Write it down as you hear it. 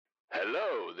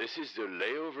Hello, this is the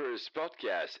Layovers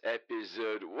podcast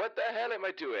episode. What the hell am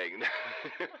I doing?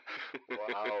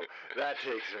 Wow, that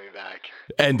takes me back.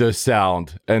 And the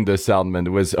sound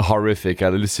was horrific. I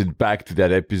listened back to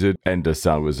that episode and the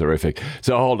sound was horrific.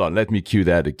 So hold on, let me cue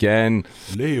that again.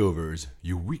 Layovers,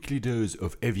 your weekly dose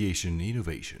of aviation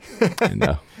innovation.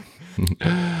 No.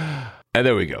 And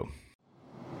there we go.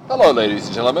 Hello, ladies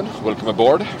and gentlemen. Welcome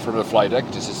aboard from the flight deck.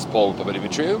 This is Paul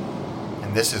Papadimitriou.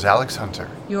 And this is Alex Hunter.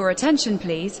 Your attention,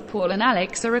 please. Paul and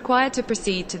Alex are required to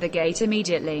proceed to the gate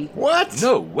immediately. What?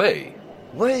 No way.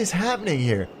 What is happening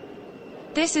here?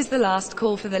 This is the last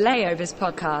call for the Layovers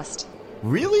podcast.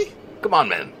 Really? Come on,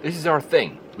 man. This is our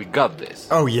thing. We got this.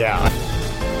 Oh, yeah.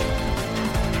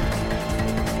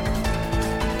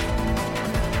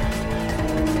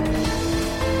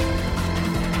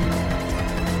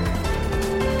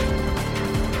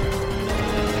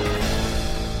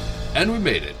 And we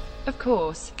made it. Of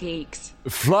course, geeks.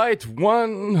 Flight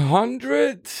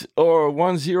 100 or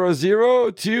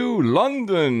 100 to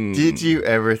London. Did you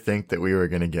ever think that we were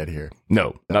going to get here?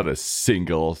 No, not a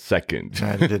single second.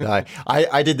 Neither did I.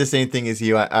 I did the same thing as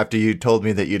you. After you told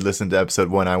me that you'd listened to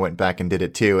episode 1, I went back and did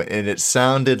it too. And it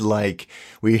sounded like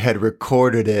we had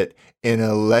recorded it in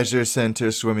a leisure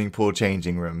center swimming pool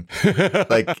changing room.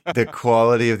 Like the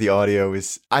quality of the audio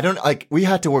is, we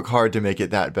had to work hard to make it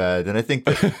that bad. And I think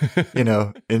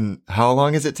that, in how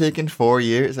long has it taken? 4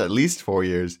 years? At least 4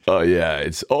 years. Oh, yeah,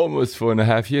 it's almost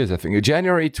 4.5 years, I think.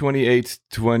 January 28th,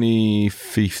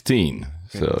 2015.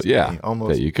 So, yeah,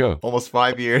 almost, there you go. Almost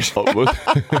 5 years. Almost.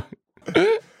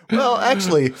 Well,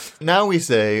 actually, now we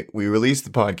say we release the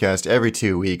podcast every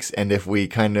 2 weeks. And if we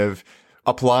kind of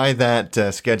apply that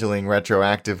scheduling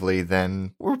retroactively,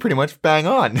 then we're pretty much bang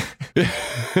on.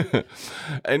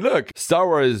 And look, Star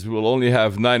Wars will only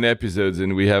have 9 episodes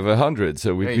and we have 100,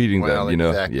 so we're beating them,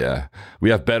 Exactly. Yeah, we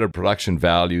have better production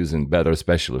values and better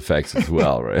special effects as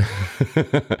well, right?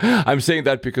 I'm saying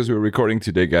that because we're recording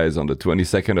today, guys, on the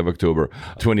 22nd of October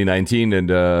 2019,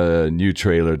 and a new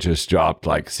trailer just dropped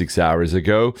like 6 hours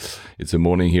ago. It's a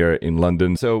morning here in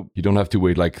London, so you don't have to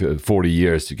wait like 40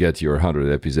 years to get your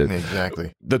 100th episode. Exactly.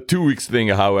 The 2 weeks thing,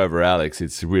 however, Alex,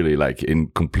 it's really like in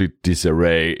complete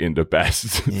disarray in the past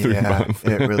 3 months.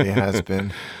 It really has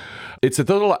been. It's a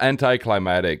total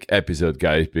anticlimactic episode,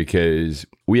 guys, because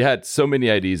we had so many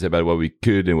ideas about what we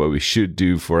could and what we should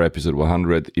do for episode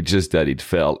 100. It's just that it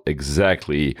fell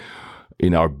exactly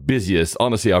in our busiest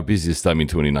time in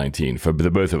 2019 for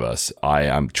the both of us. I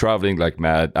am traveling like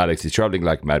mad. Alex is traveling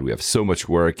like mad. We have so much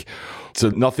work. So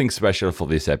nothing special for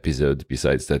this episode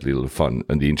besides that little fun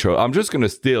and the intro. I'm just going to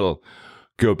still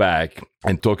go back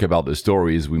and talk about the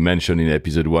stories we mentioned in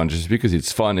episode 1 just because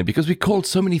it's fun and because we called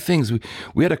so many things.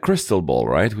 We had a crystal ball,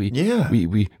 right?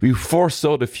 We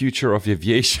foresaw the future of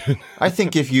aviation. I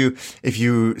think if you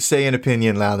say an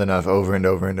opinion loud enough over and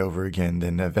over and over again,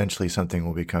 then eventually something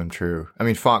will become true. I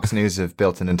mean, Fox News have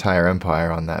built an entire empire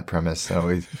on that premise.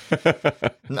 So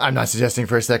I'm not suggesting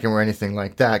for a second we're anything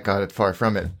like that. Got it far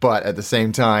from it. But at the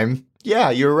same time,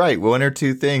 yeah, you're right. 1 or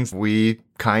 2 things we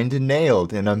kind of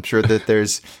nailed. And I'm sure that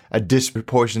there's a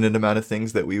disproportionate amount of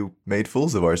things that we made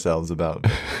fools of ourselves about.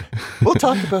 We'll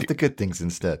talk about the good things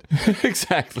instead.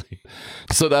 Exactly.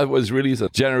 So that was released on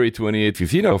January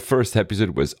 28th. Our first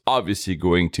episode was obviously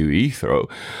going to Heathrow.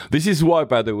 This is why,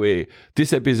 by the way,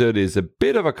 this episode is a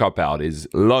bit of a cop-out, is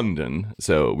London.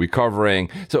 So we're covering...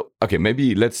 okay,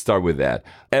 maybe let's start with that.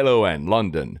 LON,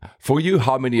 London. For you,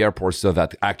 how many airports does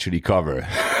that actually cover?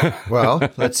 Well,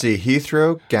 let's see.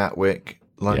 Heathrow, Gatwick,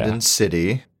 London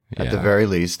City, at the very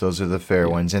least. Those are the fair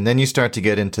ones. And then you start to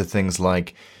get into things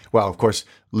like, well, of course,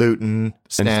 Luton,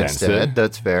 Stansted.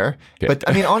 That's fair. Okay. But,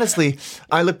 I mean, honestly,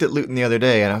 I looked at Luton the other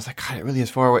day and I was like, God, it really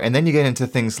is far away. And then you get into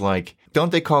things like,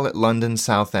 don't they call it London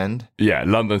Southend? Yeah,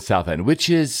 London Southend, which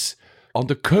is on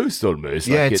the coast almost.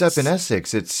 Yeah, it's up in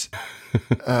Essex. It's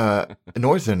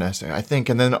northern Essex, I think.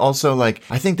 And then also, like,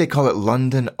 I think they call it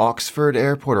London Oxford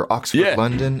Airport or Oxford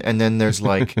London. And then there's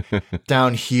like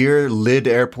down here, Lydd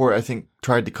Airport, I think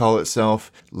tried to call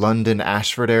itself London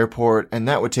Ashford Airport. And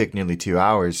that would take nearly 2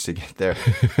 hours to get there.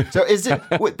 So is it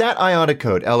with that IATA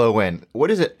code, LON, what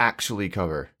does it actually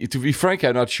cover? To be frank,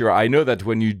 I'm not sure. I know that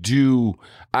when you do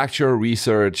actual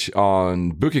research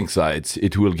on booking sites,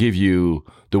 it will give you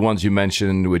the ones you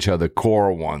mentioned, which are the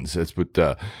core ones. Let's put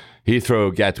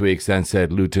Heathrow, Gatwick,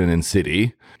 Stansted, Luton, and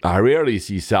City. I rarely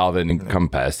see Southend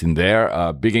encompassed in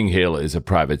there. Bigging Hill is a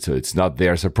private, so it's not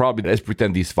there. So probably let's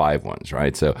pretend these 5 ones,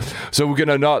 right? So we're going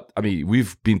to not, I mean,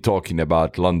 we've been talking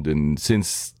about London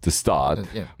since the start.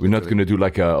 We're not going to do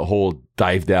like a whole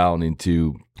dive down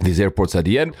into these airports at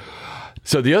the end.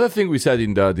 So the other thing we said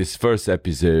in this first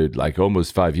episode, like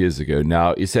almost 5 years ago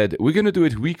now, is that we're going to do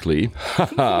it weekly.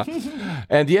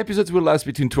 And the episodes will last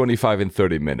between 25 and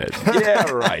 30 minutes. Yeah,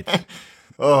 right.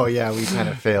 Oh, yeah, we kind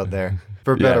of failed there.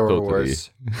 For better or totally.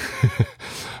 worse.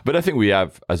 But I think we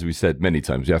have, as we said many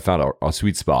times, we have found our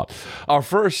sweet spot. Our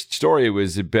first story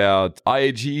was about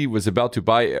IAG was about to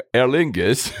buy Aer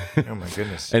Lingus. Oh, my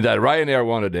goodness. And that Ryanair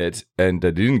wanted it, and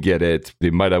they didn't get it. They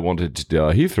might have wanted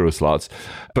the Heathrow slots.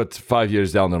 But 5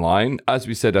 years down the line, as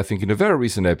we said, I think in a very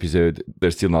recent episode, they're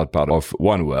still not part of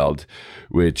oneworld,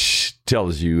 which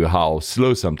tells you how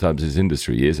slow sometimes this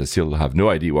industry is. I still have no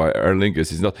idea why Aer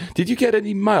Lingus is not. Did you get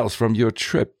any miles from your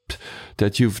trip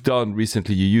that you've done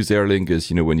recently? You use Aer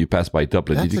Lingus, when you pass by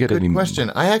Dublin. That's Did you get a good any question.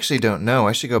 I actually don't know.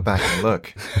 I should go back and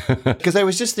look. Because I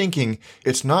was just thinking,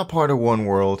 it's not part of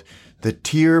oneworld. The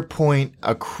tier point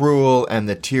accrual and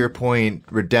the tier point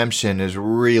redemption is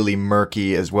really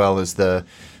murky, as well as the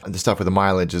stuff with the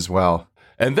mileage as well.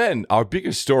 And then our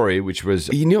biggest story, which was,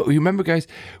 you remember, guys,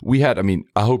 we had,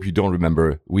 I hope you don't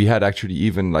remember, we had actually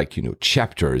even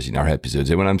chapters in our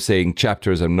episodes. And when I'm saying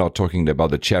chapters, I'm not talking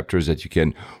about the chapters that you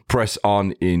can press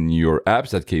on in your apps.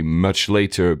 That came much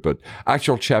later, but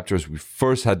actual chapters. We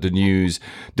first had the news,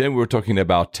 then we were talking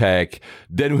about tech,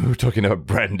 then we were talking about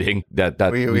branding.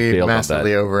 We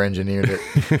massively over-engineered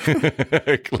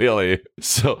it. Clearly.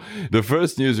 So the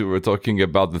first news, we were talking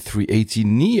about the 380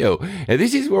 Neo. And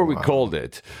this is where we called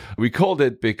it. We called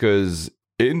it because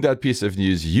in that piece of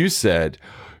news, you said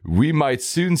we might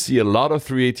soon see a lot of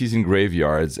 380s in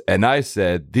graveyards. And I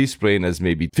said this plane has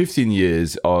maybe 15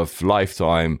 years of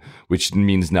lifetime, which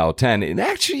means now 10. And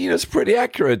actually, it's pretty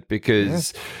accurate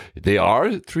because they are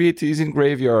 380s in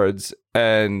graveyards.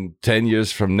 And 10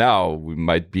 years from now, we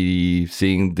might be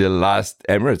seeing the last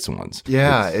Emirates ones.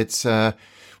 Yeah, it's...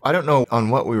 I don't know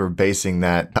on what we were basing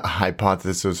that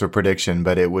hypothesis or prediction,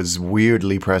 but it was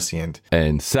weirdly prescient.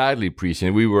 And sadly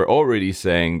prescient. We were already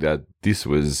saying that this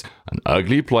was an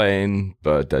ugly plane,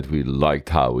 but that we liked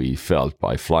how we felt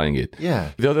by flying it. Yeah.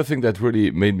 The other thing that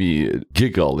really made me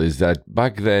giggle is that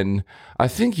back then, I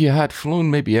think you had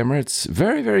flown maybe Emirates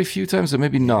very, very few times, or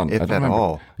maybe none. If at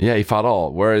all. Yeah, if at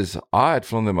all. Whereas I had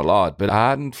flown them a lot, but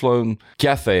I hadn't flown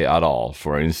Cathay at all,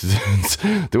 for instance.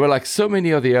 There were like so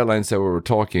many of the airlines that we were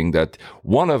talking that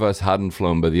one of us hadn't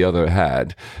flown, but the other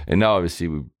had. And now, obviously,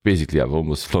 we basically have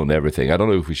almost flown everything. I don't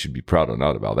know if we should be proud or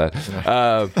not about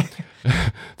that.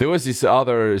 There was this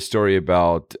other story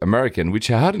about American, which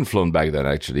I hadn't flown back then,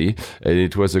 actually. And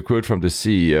it was a quote from the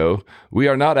CEO. "We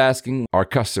are not asking our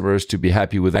customers to be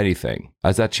happy with anything."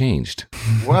 Has that changed?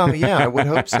 Well, yeah, I would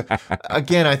hope so.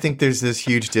 Again, I think there's this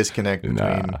huge disconnect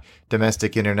between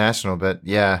domestic and international. But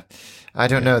yeah, I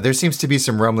don't know. There seems to be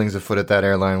some rumblings afoot at that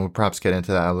airline. We'll perhaps get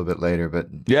into that a little bit later. But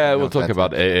yeah, we'll talk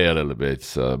about AA a little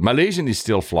bit. Malaysian is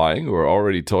still flying. We're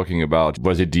already talking about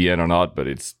was it DN or not, but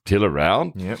it's still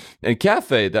around. Yep. And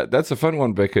Cathay, that's a fun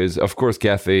one because, of course,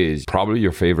 Cathay is probably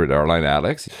your favorite airline,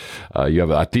 Alex. You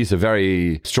have at least a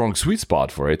very strong sweet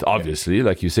spot for it, obviously. Yeah.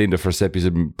 Like you say in the first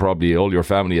episode, probably all your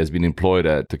family has been employed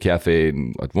at the Cathay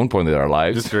at one point in their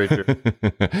lives. That's very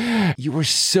true. You were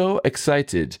so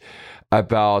excited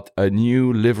about a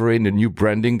new livery and a new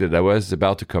branding that was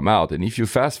about to come out. And if you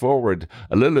fast forward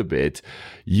a little bit,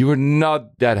 you were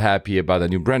not that happy about the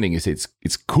new branding. You say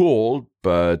it's cool,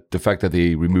 but the fact that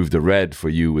they removed the red for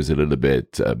you was a little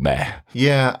bit meh.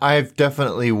 Yeah, I've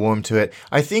definitely warmed to it.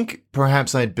 I think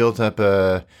perhaps I'd built up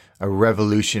a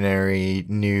revolutionary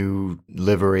new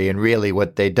livery, and really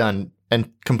what they'd done,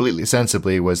 and completely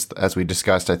sensibly, was, as we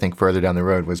discussed, I think further down the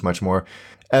road, was much more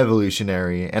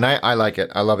evolutionary. And I like it.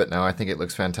 I love it now. I think it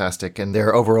looks fantastic. And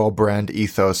their overall brand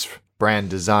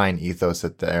design ethos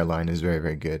at the airline is very,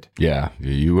 very good. Yeah.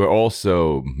 You were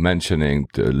also mentioning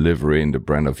the livery and the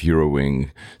brand of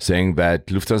Eurowing, saying that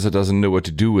Lufthansa doesn't know what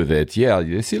to do with it. Yeah,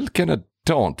 they still kind of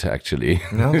don't, actually.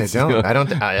 No, they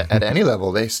don't. At any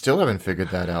level, they still haven't figured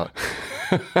that out.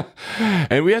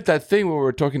 And we had that thing where we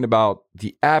were talking about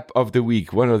the app of the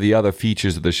week, one of the other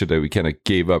features of the show that we kind of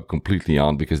gave up completely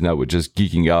on because now we're just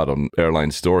geeking out on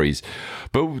airline stories.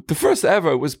 But the first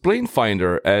ever was Plane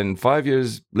Finder, and 5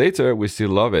 years later, we still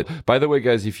love it. By the way,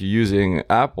 guys, if you're using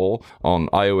Apple on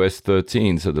iOS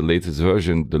 13, so the latest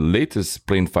version, the latest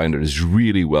Plane Finder is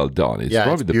really well done. It's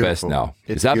probably the best now.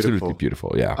 It's absolutely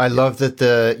beautiful. Yeah. I love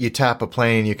that you tap a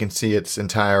plane, you can see its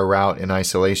entire route in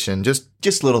isolation.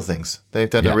 Just little things. They've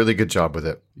done a really good job with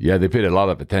it. Yeah, they paid a lot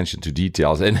of attention to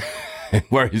details. And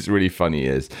where it's really funny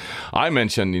is, I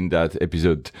mentioned in that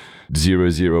episode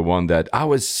 001 that I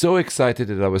was so excited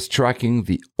that I was tracking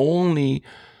the only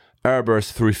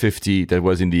Airbus 350 that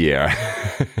was in the air.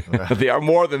 They are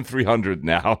more than 300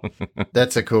 now.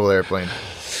 That's a cool airplane.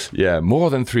 Yeah, more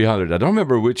than 300. I don't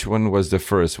remember which one was the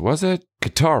first. Was it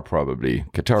Qatar? Probably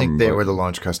Qatar. I think they were the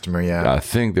launch customer. Yeah. I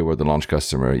think they were the launch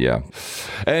customer. Yeah.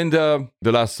 And the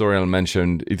last story I'll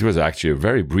mention, it was actually a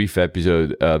very brief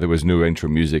episode. There was no intro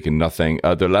music and nothing.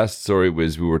 The last story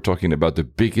was we were talking about the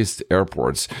biggest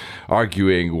airports,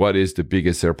 arguing what is the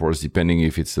biggest airports, depending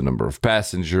if it's the number of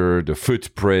passenger, the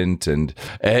footprint, and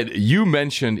you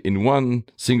mentioned in one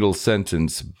single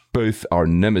sentence both our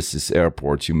nemesis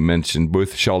airports. You mentioned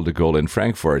both Charles de Gaulle and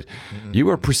Frankfurt. Mm-hmm. You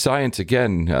were prescient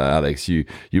again, Alex. You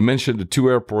mentioned the two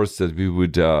airports that we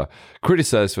would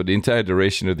criticize for the entire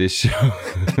duration of this show.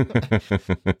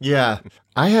 Yeah.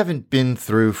 I haven't been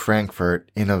through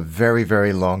Frankfurt in a very,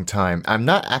 very long time. I'm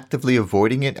not actively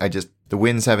avoiding it. The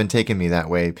winds haven't taken me that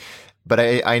way. But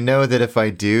I know that if I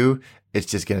do, it's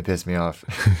just going to piss me off.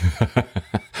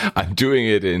 I'm doing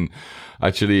it in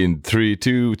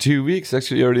 2 weeks,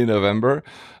 actually early November.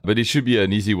 But it should be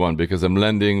an easy one because I'm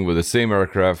landing with the same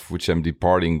aircraft which I'm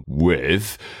departing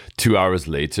with 2 hours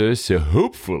later. So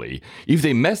hopefully, if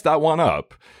they mess that one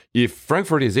up, if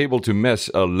Frankfurt is able to mess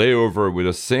a layover with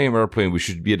the same airplane, we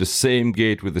should be at the same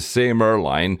gate with the same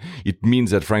airline. It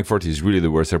means that Frankfurt is really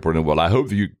the worst airport in the world. I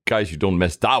hope you don't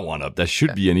mess that one up. That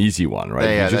should be an easy one, right?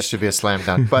 Yeah, that should be a slam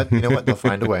dunk. But you know what? They'll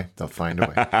find a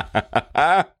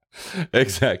way.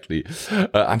 Exactly.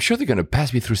 I'm sure they're going to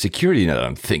pass me through security now that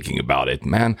I'm thinking about it,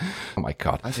 man. Oh my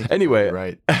God. Anyway.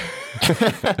 Right.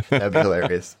 That'd be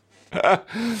hilarious.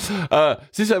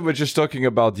 Since I was just talking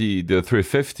about the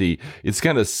 350, it's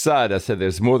kind of sad. I said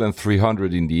there's more than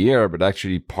 300 in the air, but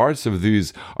actually parts of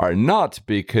these are not,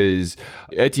 because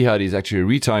Etihad is actually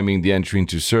retiming the entry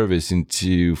into service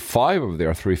into 5 of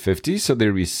their 350s. So they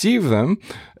receive them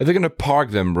and they're going to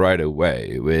park them right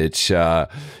away, which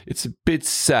it's a bit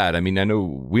sad. I mean,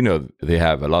 we know they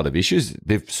have a lot of issues.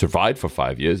 They've survived for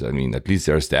 5 years. I mean, at least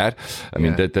there's that. I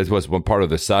mean, that was one part of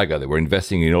the saga. They were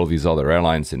investing in all these other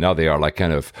airlines, and now they are like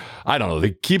kind of, I don't know,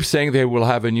 they keep saying they will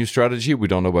have a new strategy. We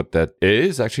don't know what that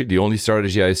is. Actually, the only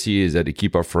strategy I see is that they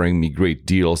keep offering me great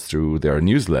deals through their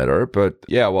newsletter. But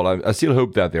yeah, well, I still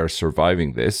hope that they are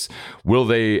surviving this. Will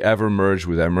they ever merge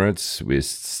with Emirates? We're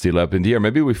still up in the air.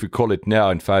 Maybe if we call it now,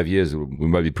 in 5 years, we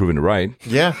might be proven right.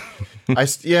 Yeah.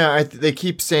 They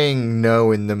keep saying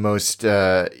no in the most,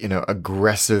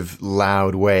 aggressive,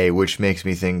 loud way, which makes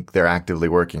me think they're actively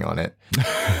working on it.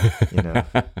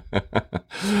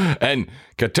 And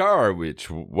Qatar, which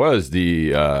was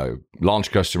the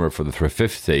launch customer for the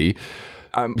 350,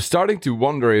 I'm starting to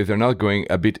wonder if they're not going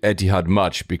a bit Etihad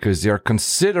much, because they're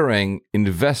considering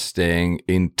investing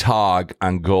in TAG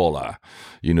Angola,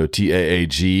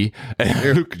 TAAG.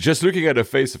 And just looking at the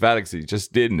face of Alex, he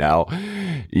just did now,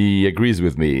 he agrees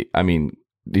with me. I mean,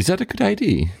 is that a good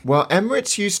idea? Well,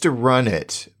 Emirates used to run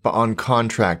it, but on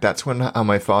contract. That's how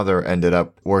my father ended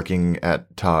up working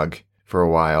at TAG for a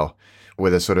while,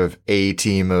 with a sort of A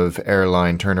team of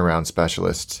airline turnaround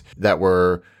specialists that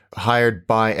were hired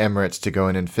by Emirates to go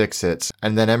in and fix it.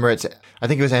 And then Emirates, I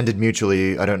think it was ended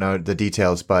mutually. I don't know the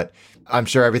details, but I'm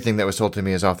sure everything that was told to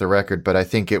me is off the record. But I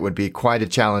think it would be quite a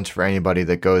challenge for anybody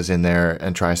that goes in there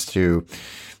and tries to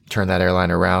turn that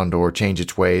airline around or change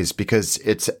its ways, because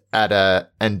it's at a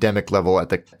endemic level at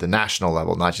the national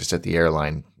level, not just at the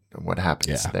airline, what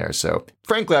happens there. So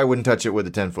frankly, I wouldn't touch it with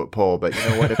a 10-foot pole, but you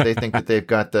know what? If they think that they've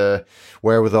got the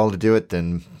wherewithal to do it,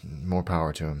 then more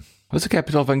power to them. What's the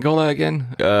capital of Angola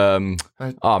again? I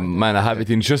have it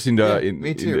in the.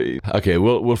 Me too. Okay,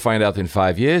 we'll find out in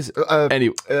 5 years.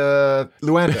 Anyway,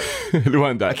 Luanda.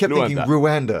 Luanda. I kept thinking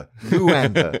Rwanda.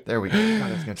 Luanda. There we go.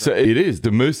 God, so it is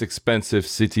the most expensive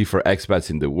city for expats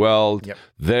in the world. Yep.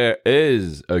 There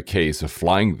is a case of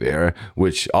flying there,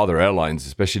 which other airlines,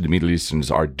 especially the Middle Easterns,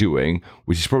 are doing,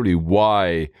 which is probably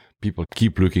why people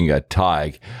keep looking at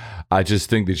TAG. I just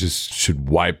think they just should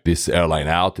wipe this airline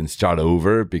out and start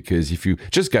over, because if you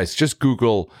just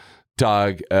Google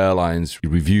TAG Airlines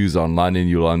reviews online and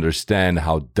you'll understand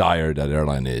how dire that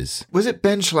airline is. Was it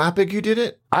Ben Schlappig who did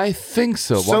it? I think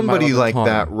so. Somebody like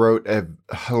that wrote a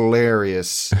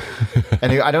hilarious,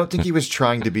 and I don't think he was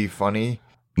trying to be funny.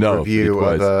 Review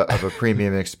of a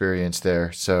premium experience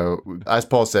there. So as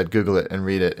Paul said, Google it and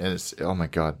read it, and it's, oh my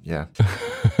God, yeah.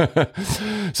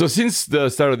 So since the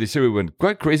start of this year, we went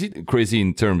quite crazy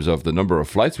in terms of the number of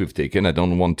flights we've taken. I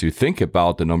don't want to think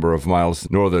about the number of miles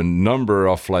nor the number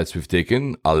of flights we've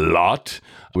taken. A lot.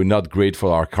 We're not great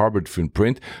for our carbon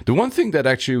footprint. The one thing that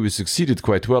actually we succeeded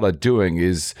quite well at doing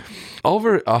is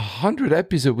over 100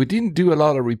 episodes. We didn't do a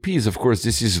lot of repeats. Of course,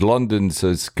 this is London,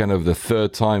 so it's kind of the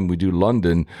third time we do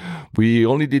London. We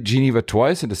only did Geneva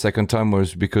twice, and the second time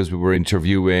was because we were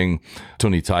interviewing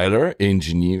Tony Tyler in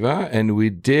Geneva. And we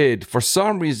did, for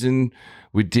some reason,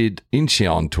 We did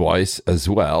Incheon twice as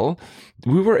well.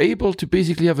 We were able to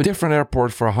basically have a different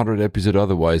airport for 100 episodes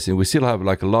otherwise, and we still have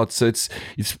like a lot. So it's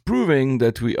proving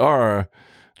that we are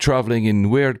traveling in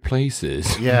weird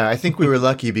places. Yeah, I think we were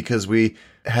lucky because we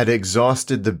had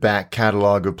exhausted the back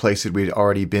catalog of places we'd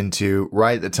already been to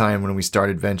right at the time when we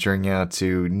started venturing out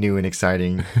to new and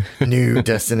exciting new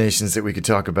destinations that we could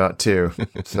talk about too.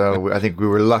 So I think we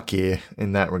were lucky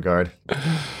in that regard.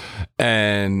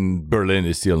 And Berlin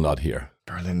is still not here.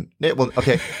 Berlin. Well,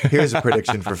 okay, here's a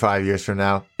prediction for 5 years from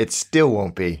now. It still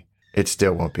won't be. It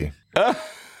still won't be.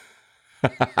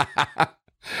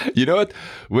 You know what?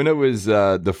 When I was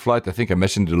the flight, I think I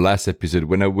mentioned in the last episode,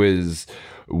 when I was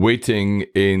waiting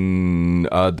in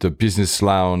the business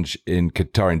lounge in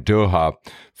Qatar, in Doha,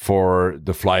 for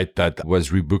the flight that was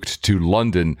rebooked to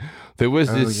London, there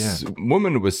was this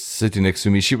woman who was sitting next to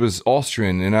me. She was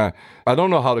Austrian, and I don't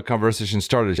know how the conversation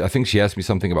started. I think she asked me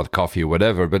something about coffee or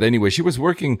whatever. But anyway, she was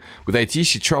working with IT.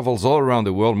 She travels all around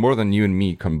the world, more than you and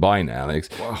me combined, Alex.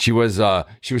 Wow. She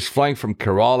was flying from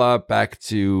Kerala back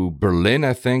to Berlin,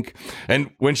 I think.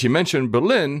 And when she mentioned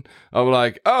Berlin, I was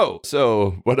like, oh,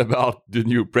 so what about the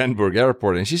new Brandenburg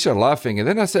airport? And she started laughing. And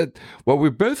then I said, well, we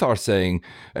both are saying,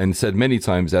 and said many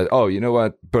times that, oh, you know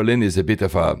what, Berlin is a bit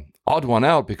of a odd one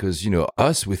out because,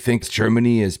 we think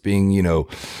Germany as being,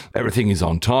 everything is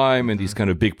on time and these kind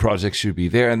of big projects should be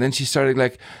there. And then she started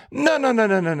like,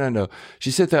 no.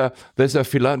 She said there's a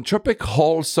philanthropic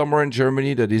hall somewhere in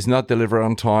Germany that is not delivered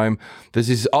on time. There's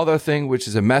this other thing, which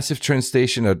is a massive train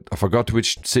station. I forgot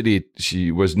which city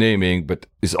she was naming, but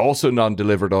is also not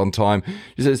delivered on time.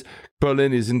 She says,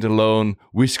 Berlin isn't alone.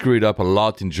 We screwed up a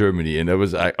lot in Germany. And I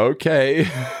was like, okay.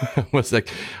 I was like,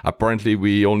 apparently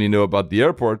we only know about the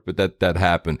airport, but that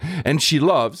happened. And she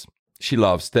loves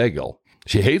Tegel.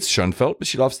 She hates Schönfeld, but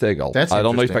she loves Tegel. That's I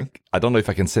don't know if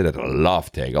I can say that I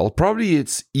love Tegel. Probably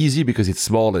it's easy because it's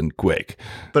small and quick.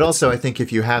 But also, I think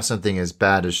if you have something as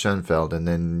bad as Schönfeld and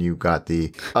then you got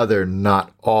the other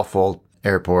not awful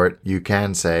airport, you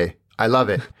can say, I love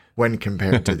it. When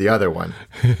compared to the other one.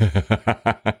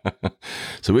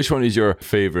 So which one is your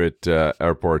favorite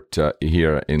airport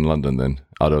here in London then,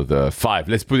 out of the 5?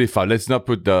 Let's put it 5. Let's not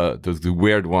put the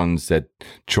weird ones that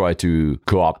try to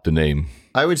co-opt the name.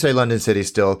 I would say London City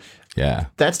still. Yeah.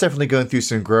 That's definitely going through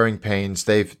some growing pains.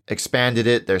 They've expanded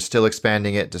it. They're still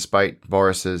expanding it despite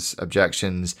Boris's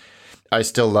objections. I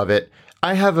still love it.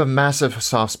 I have a massive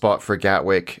soft spot for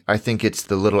Gatwick. I think it's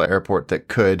the little airport that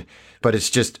could. But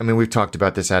it's just, we've talked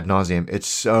about this ad nauseum. It's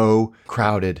so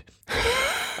crowded.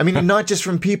 Not just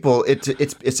from people.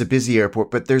 It's a busy airport,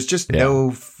 but there's just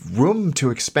no room to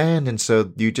expand. And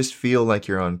so you just feel like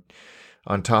you're on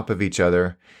top of each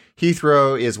other.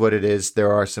 Heathrow is what it is.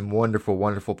 There are some wonderful,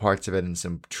 wonderful parts of it and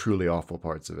some truly awful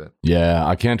parts of it. Yeah,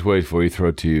 I can't wait for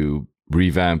Heathrow to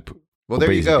revamp. Well,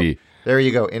 there you go. There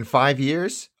you go. In 5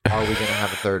 years, are we going to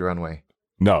have a third runway?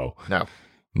 No.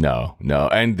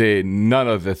 And none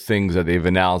of the things that they've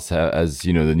announced as,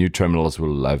 the new terminals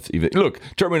will have even... Look,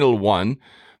 Terminal 1,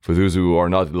 for those who are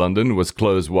not in London, was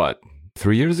closed,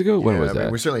 3 years ago? When was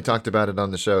that? We certainly talked about it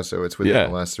on the show, so it's within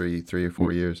the last three or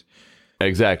 4 years.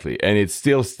 Exactly. And it's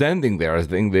still standing there. I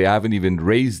think they haven't even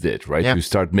raised it, right? Yeah. To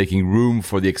start making room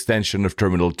for the extension of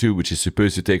Terminal 2, which is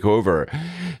supposed to take over.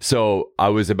 So I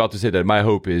was about to say that my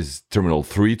hope is Terminal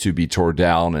 3 to be torn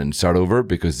down and start over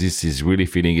because this is really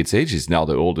feeling its age. It's now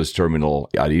the oldest terminal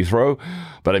at Heathrow.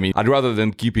 But I'd rather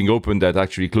than keeping open that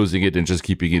actually closing it and just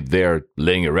keeping it there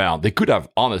laying around. They could have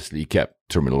honestly kept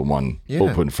Terminal 1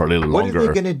 open for a little longer. What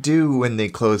are they going to do when they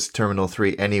close Terminal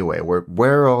 3 anyway?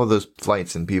 Where are all those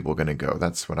flights and people going to go?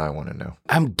 That's what I want to know.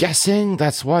 I'm guessing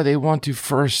that's why they want to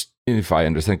first, if I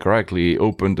understand correctly,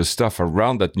 open the stuff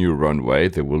around that new runway.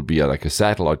 There will be like a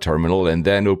satellite terminal and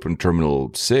then open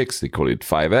Terminal 6. They call it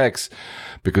 5X.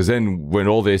 Because then when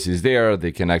all this is there,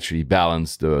 they can actually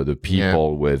balance the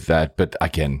people with that. But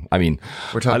again,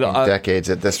 we're talking decades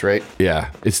at this rate.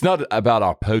 Yeah. It's not about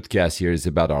our podcast here. It's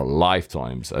about our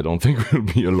lifetimes. I don't think we'll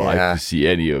be alive to see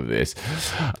any of this.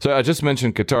 So I just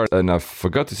mentioned Qatar, and I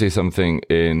forgot to say something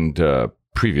in the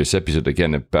previous episode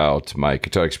again about my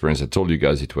Qatar experience. I told you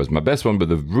guys it was my best one, but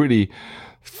the really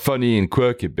funny and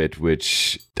quirky bit,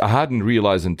 which I hadn't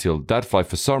realized until that flight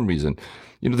for some reason.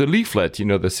 The leaflet,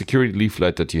 the security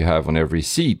leaflet that you have on every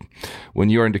seat.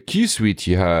 When you're in the Q suite,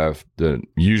 you have the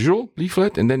usual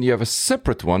leaflet, and then you have a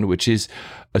separate one, which is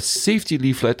a safety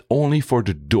leaflet only for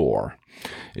the door.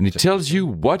 And it tells you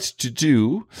what to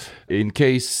do in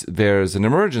case there's an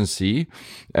emergency.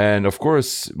 And of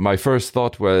course, my first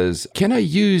thought was, can I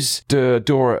use the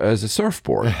door as a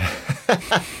surfboard?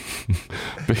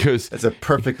 Because that's a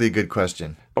perfectly good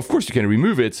question. of course, you can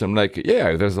remove it. So I'm like,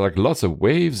 yeah, there's like lots of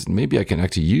waves. Maybe I can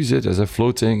actually use it as a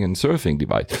floating and surfing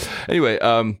device. Anyway,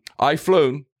 I've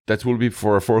flown. That will be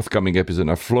for a forthcoming episode.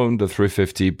 I've flown the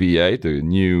 350 B8, the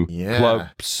new Club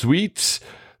Suite.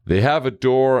 They have a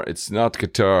door. It's not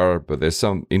Qatar, but there's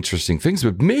some interesting things.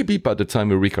 But maybe by the time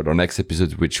we record our next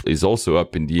episode, which is also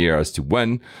up in the air as to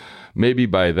when, maybe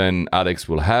by then Alex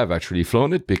will have actually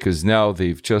flown it, because now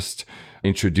they've just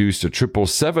introduced a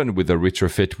 777 with a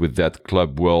retrofit with that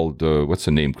Club World, what's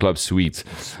the name? Club Suite,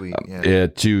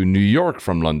 to New York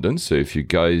from London. So if you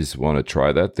guys want to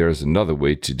try that, there's another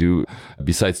way to do.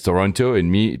 Besides Toronto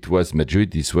and me, it was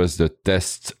Madrid. This was the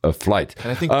test flight.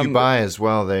 And I think Dubai as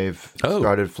well, they've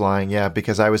started flying. Yeah,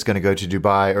 because I was going to go to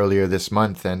Dubai earlier this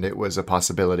month and it was a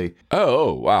possibility.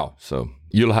 Oh, wow. So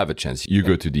you'll have a chance. You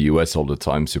go to the US all the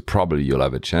time, so probably you'll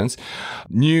have a chance.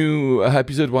 New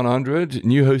episode 100,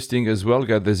 new hosting as well.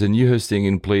 God, there's a new hosting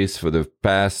in place for the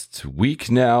past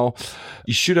week now.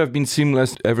 It should have been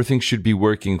seamless. Everything should be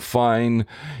working fine.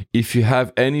 If you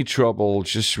have any trouble,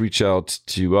 just reach out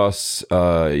to us.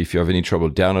 If you have any trouble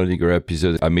downloading our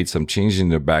episode, I made some changes in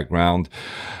the background.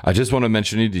 I just want to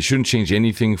mention it. It shouldn't change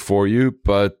anything for you,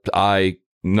 but I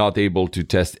not able to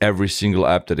test every single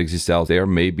app that exists out there.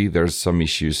 Maybe there's some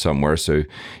issues somewhere. So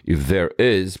if there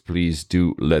is, please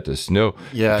do let us know.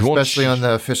 Yeah, especially on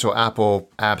the official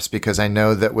Apple apps, because I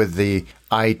know that with the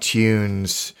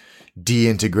iTunes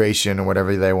de-integration or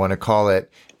whatever they want to call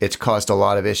it, it's caused a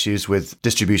lot of issues with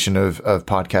distribution of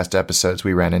podcast episodes.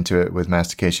 We ran into it with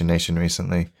Mastication Nation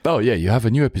recently. Oh, yeah. You have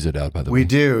a new episode out, by the way. We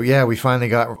do. Yeah. We finally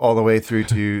got all the way through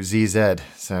to ZZ.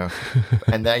 So,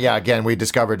 and that, yeah, again, we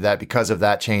discovered that because of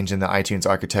that change in the iTunes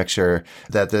architecture,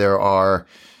 that there are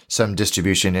some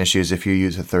distribution issues if you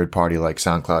use a third party like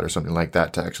SoundCloud or something like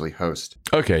that to actually host.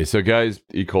 Okay, so guys,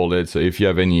 he called it. So if you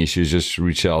have any issues, just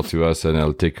reach out to us and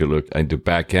I'll take a look into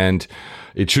back end.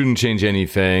 It shouldn't change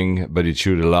anything, but it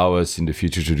should allow us in the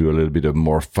future to do a little bit of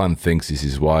more fun things. This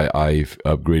is why I've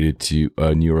upgraded to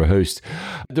a newer host.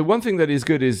 The one thing that is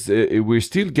good is we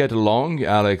still get along,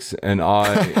 Alex and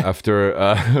I, after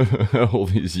all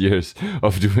these years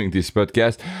of doing this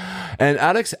podcast. And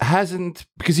Alex hasn't,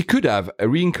 because he could have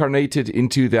reincarnated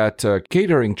into that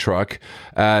catering truck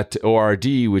at ORD,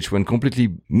 which went completely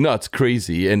nuts,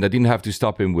 crazy, and I didn't have to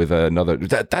stop him with another.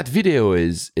 That video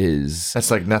is that's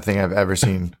like nothing I've ever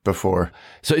seen before.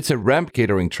 So it's a ramp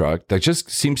catering truck that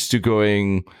just seems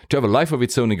to have a life of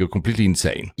its own and go completely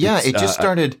insane. Yeah, it just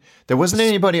started. There wasn't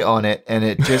anybody on it, and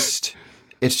it just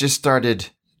started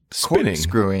spinning,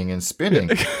 screwing and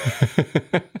spinning.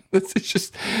 It's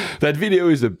just, that video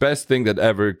is the best thing that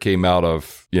ever came out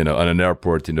of on an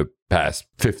airport in the past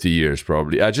 50 years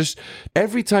probably.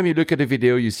 Every time you look at a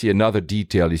video, you see another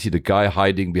detail. You see the guy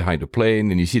hiding behind a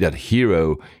plane, and you see that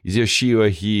hero, is he a she or a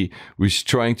he, who's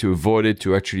trying to avoid it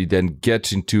to actually then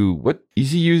get into, what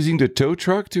is he using, the tow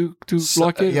truck to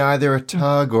block it? Yeah, either a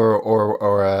tug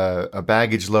or a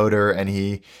baggage loader, and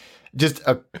he just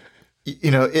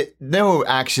no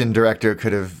action director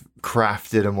could have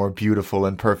crafted a more beautiful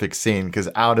and perfect scene, because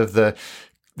out of the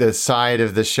side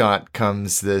of the shot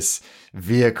comes this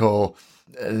vehicle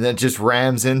that just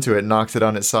rams into it, knocks it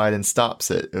on its side, and stops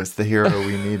it. It was the hero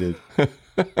we needed.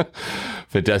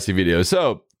 Fantastic video.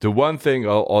 So the one thing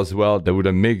as well that would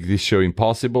have made this show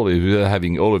impossible is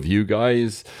having all of you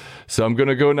guys. So I'm going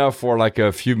to go now for like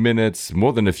a few minutes,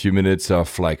 more than a few minutes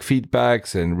of like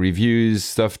feedbacks and reviews,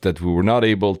 stuff that we were not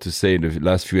able to say in the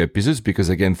last few episodes. Because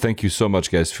again, thank you so much,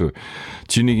 guys, for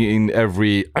tuning in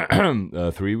every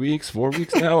 3 weeks, 4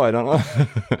 weeks now, I don't know.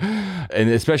 And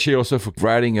especially also for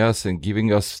writing us and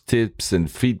giving us tips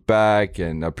and feedback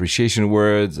and appreciation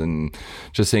words and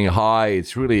just saying hi.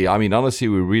 It's really, honestly,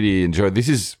 we really enjoy it. This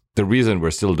is the reason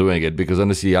we're still doing it, because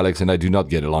honestly, Alex and I do not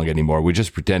get along anymore. We're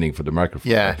just pretending for the microphone.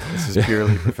 Yeah, this is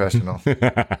purely professional.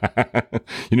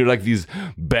 Like these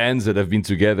bands that have been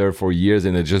together for years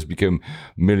and they just become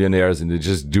millionaires and they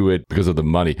just do it because of the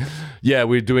money. Yeah,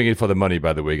 we're doing it for the money,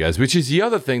 by the way, guys, which is the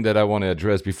other thing that I want to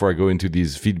address before I go into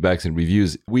these feedbacks and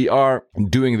reviews. We are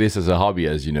doing this as a hobby,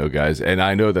 as you know, guys. And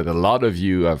I know that a lot of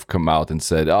you have come out and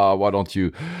said, why don't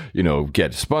you,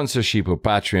 get sponsorship or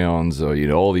Patreons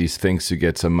or, all these things to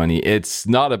get some money. It's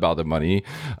not about the money.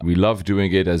 We love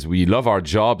doing it, as we love our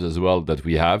jobs as well that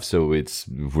we have. So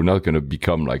we're not going to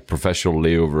become like professional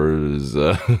layovers.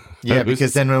 Yeah,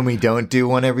 because then when we don't do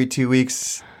one every 2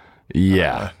 weeks,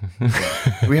 yeah,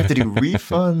 we have to do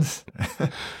refunds.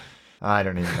 I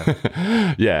don't even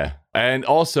know. Yeah. And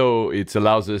also it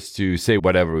allows us to say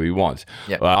whatever we want.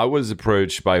 Yeah. I was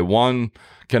approached by one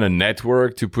kind of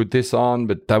network to put this on,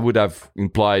 but that would have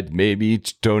implied maybe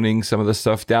toning some of the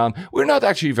stuff down. We're not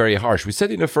actually very harsh. We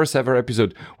said in the first ever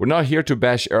episode, we're not here to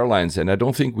bash airlines, and I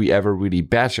don't think we ever really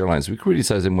bash airlines. We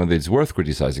criticize them when it's worth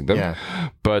criticizing them,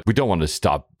 but we don't want to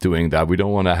stop doing that. We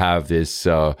don't want to have this...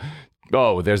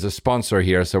 there's a sponsor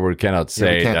here, so we cannot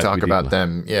say. We can't talk about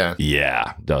them. Yeah.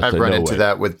 Yeah. I've run into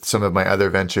that with some of my other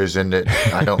ventures, and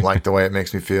I don't like the way it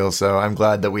makes me feel. So I'm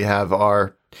glad that we have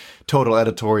our total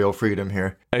editorial freedom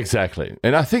here. Exactly.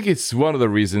 And I think it's one of the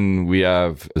reasons we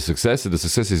have a success. And the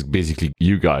success is basically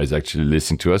you guys actually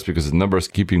listening to us, because the numbers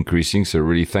keep increasing. So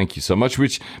really, thank you so much,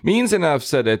 which means, and I've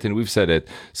said it and we've said it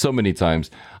so many times,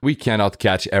 we cannot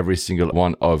catch every single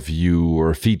one of you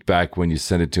or feedback when you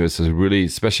send it to us. So really,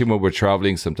 especially when we're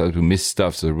traveling, sometimes we miss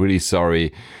stuff. So really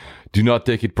sorry. Do not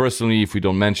take it personally if we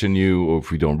don't mention you or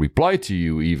if we don't reply to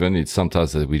you even. It's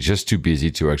sometimes that we're just too busy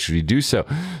to actually do so.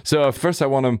 So first I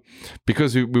want to,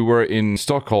 because we were in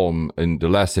Stockholm in the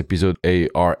last episode,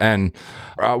 ARN,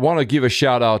 I want to give a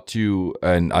shout out to,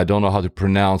 and I don't know how to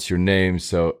pronounce your name,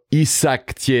 so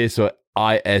Isaac Thier, so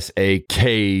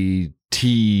ISAKTJE,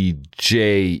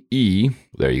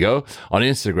 there you go, on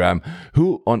Instagram,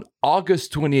 who on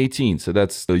August 2018, so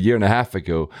that's a year and a half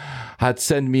ago, had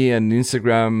sent me an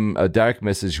Instagram direct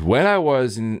message when I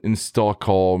was in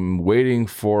Stockholm waiting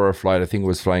for a flight. I think it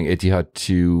was flying Etihad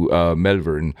to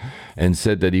Melbourne, and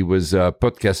said that he was a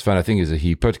podcast fan. I think he's a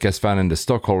podcast fan and a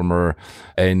Stockholmer,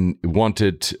 and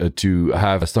wanted to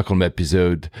have a Stockholm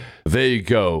episode. There you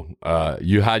go.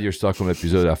 You had your Stockholm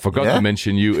episode. I forgot to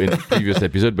mention you in the previous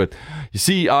episode, but you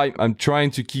see, I'm trying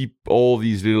to keep all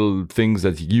these little things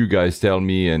that you guys tell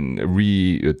me and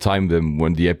re-time them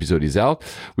when the episode is out.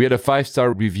 We had a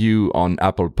 5-star review on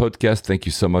Apple Podcast. Thank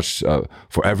you so much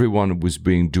for everyone who's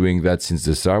been doing that since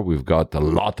the start. We've got a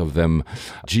lot of them.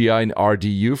 GI and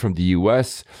RDU from the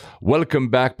US. Welcome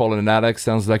back, Paul and Alex.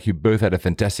 Sounds like you both had a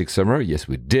fantastic summer. Yes,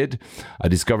 we did. I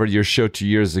discovered your show 2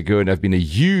 years ago, and I've been a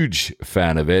huge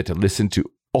fan of it. I listened to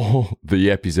all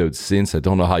the episodes since. I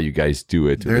don't know how you guys do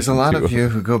it. There's a lot of you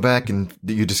who go back and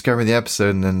you discover the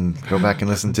episode and then go back and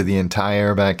listen to the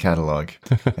entire back catalog.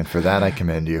 And for that, I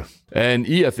commend you. And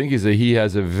he, I think, he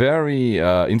has a very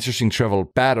interesting travel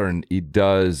pattern. He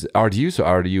does RDU, so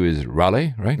RDU is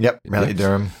Raleigh, right? Yep, Raleigh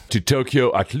Durham. To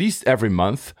Tokyo at least every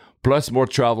month, plus more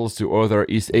travels to other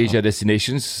East Asia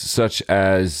destinations such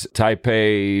as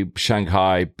Taipei,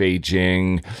 Shanghai,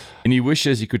 Beijing. And he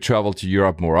wishes he could travel to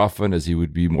Europe more often, as he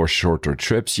would be more shorter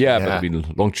trips. But I mean,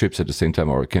 long trips at the same time,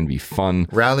 or it can be fun.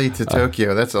 Raleigh to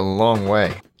Tokyo, that's a long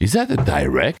way. Is that a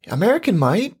direct? American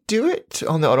might do it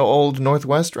on the old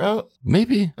Northwest route.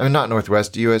 Maybe. I mean, not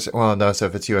Northwest, US. Well, no, so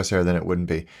if it's US Air, then it wouldn't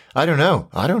be. I don't know.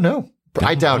 I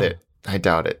doubt it.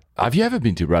 Have you ever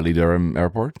been to Raleigh Durham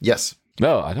Airport? Yes.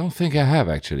 No, I don't think I have,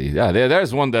 actually. Yeah,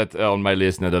 there's one that on my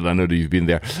list now that I know that you've been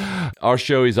there. Our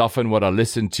show is often what I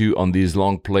listen to on these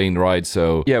long plane rides.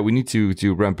 So, yeah, we need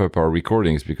to ramp up our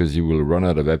recordings because you will run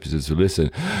out of episodes to listen.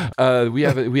 We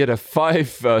had a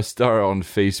 5-star on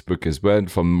Facebook as well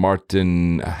from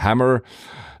Martin Hammer.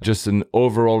 Just an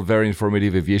overall very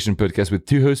informative aviation podcast with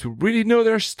two hosts who really know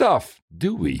their stuff.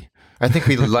 Do we? I think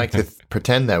we like to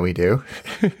pretend that we do.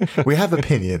 We have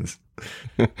opinions.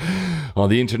 On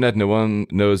the internet, no one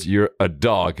knows you're a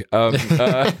dog.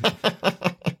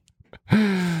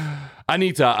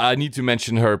 Anita, I need to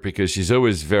mention her because she's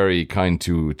always very kind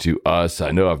to us. I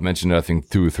know I've mentioned her, I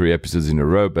think 2 or 3 episodes in a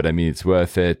row, but I mean, it's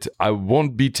worth it. I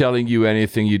won't be telling you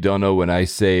anything you don't know when I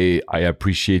say I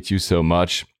appreciate you so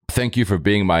much. Thank you for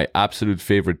being my absolute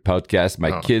favorite podcast.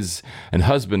 My kids and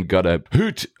husband got a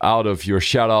hoot out of your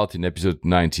shout out in episode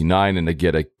 99, and I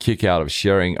get a kick out of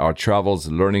sharing our travels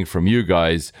and learning from you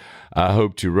guys. I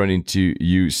hope to run into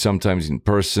you sometimes in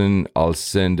person. I'll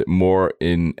send more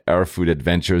in Air Food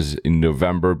Adventures in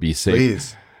November. Be safe.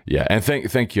 Please. Yeah, and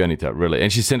thank you, Anita, really.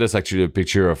 And she sent us actually a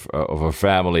picture of her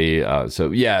family.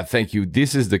 So yeah, thank you.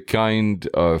 This is the kind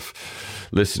of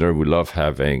listener we love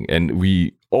having,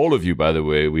 and all of you, by the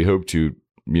way, we hope to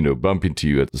bump into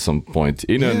you at some point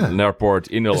in an airport,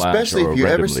 in a lounge, especially if you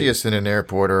randomly. ever see us in an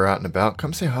airport or out and about.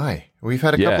 Come say hi. We've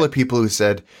had a couple of people who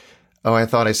said, "Oh, I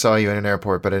thought I saw you in an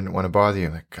airport, but I didn't want to bother you."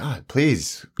 I'm like, God,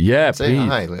 please. Say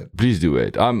hi. Please do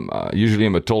it. I'm usually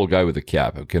a tall guy with a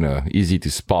cap. I'm kind of easy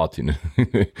to spot in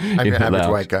I'm an average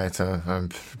white guy, so I'm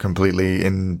completely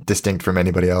indistinct from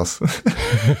anybody else.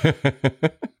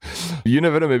 You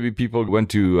never know. Maybe people went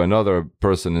to another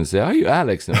person and say, "Are you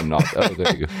Alex?" And I'm not. Oh,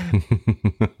 there you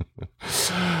go.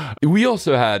 We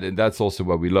also had, and that's also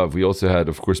what we love, we also had,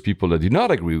 of course, people that do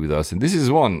not agree with us. And this is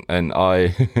one, and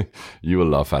you will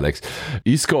laugh, Alex.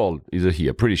 He's called,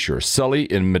 I'm pretty sure, Sully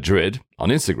in Madrid on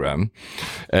Instagram.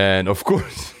 And of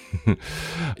course,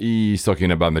 He's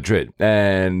talking about Madrid.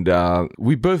 And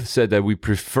we both said that we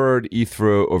preferred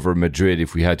Heathrow over Madrid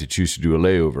if we had to choose to do a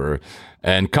layover.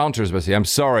 And counters by saying, I'm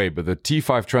sorry, but the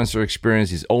T5 transfer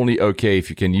experience is only okay if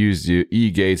you can use the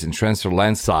E-gates and transfer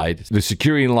landside. The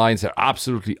security lines are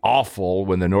absolutely awful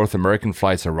when the North American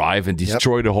flights arrive and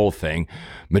destroy the whole thing.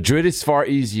 Madrid is far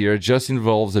easier, just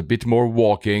involves a bit more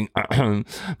walking,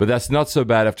 but that's not so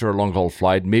bad after a long-haul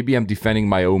flight. Maybe I'm defending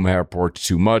my home airport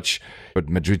too much, but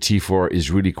Madrid T4 is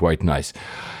really quite nice.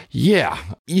 Yeah,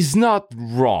 he's not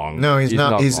wrong. No, he's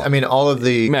not. Wrong. I mean, all of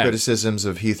the criticisms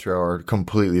of Heathrow are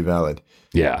completely valid.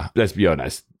 Yeah, let's be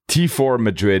honest. T4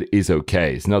 Madrid is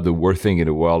okay. It's not the worst thing in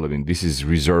the world. I mean, this is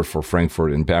reserved for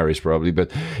Frankfurt and Paris probably,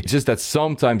 but it's just that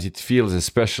sometimes it feels,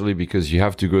 especially because you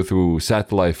have to go through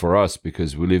satellite for us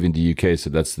because we live in the UK, so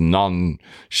that's the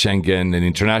non-Schengen and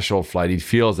international flight. It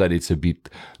feels that it's a bit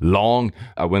long.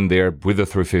 I went there with the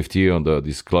 350 on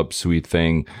this club suite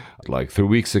thing like 3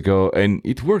 weeks ago, and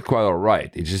it worked quite all right.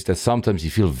 It's just that sometimes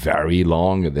you feel very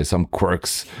long and there's some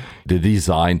quirks. The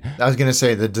design. I was going to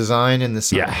say the design and the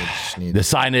signage. Yeah, the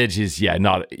signage is,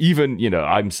 not even,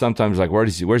 I'm sometimes like,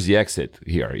 where's the exit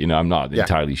here? I'm not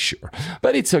entirely sure.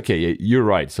 But it's okay. You're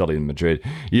right, Sully in Madrid.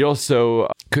 You also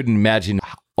couldn't imagine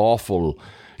how awful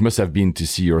it must have been to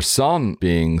see your son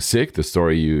being sick, the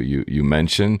story you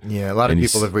mentioned. Yeah, a lot of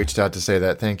people have reached out to say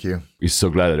that. Thank you. He's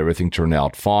so glad that everything turned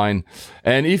out fine.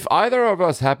 And if either of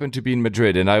us happened to be in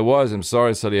Madrid, and I'm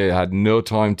sorry, Sully, I had no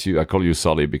time I call you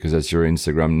Sully because that's your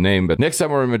Instagram name, but next time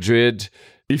we're in Madrid,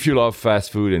 if you love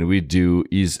fast food, and we do,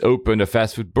 he's opened a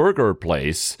fast food burger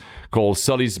place called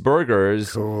Sully's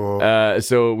Burgers. Cool.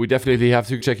 So we definitely have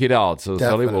to check it out. So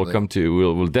Definitely. Sully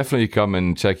we'll definitely come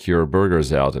and check your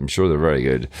burgers out. I'm sure they're very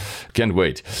good. Can't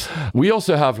wait. We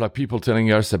also have people telling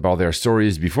us about their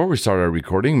stories before we started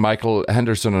recording. Michael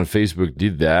Henderson on Facebook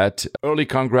did that. Early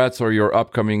congrats on your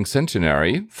upcoming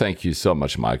centenary. Thank you so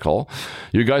much, Michael.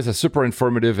 You guys are super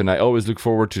informative, and I always look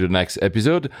forward to the next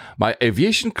episode. My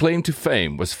aviation claim to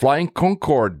fame was flying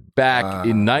Concorde back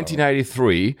in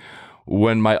 1993.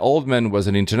 When my old man was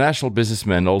an international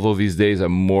businessman, although these days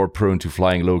I'm more prone to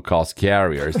flying low-cost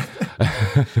carriers.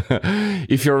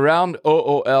 If you're around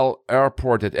OOL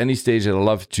Airport at any stage, I'd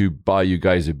love to buy you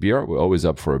guys a beer. We're always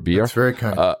up for a beer. That's very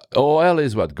kind. OOL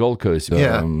is what? Gold Coast,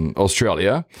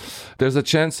 Australia. There's a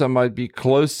chance I might be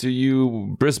close to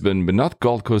you, Brisbane, but not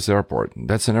Gold Coast Airport.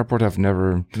 That's an airport I've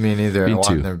never Me neither. been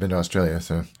to. I've never been to Australia,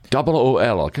 so...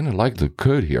 OOL. I kind of like the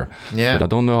code here. Yeah. But I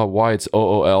don't know why it's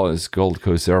OOL as Gold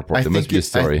Coast Airport. There must be a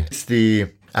story. It's the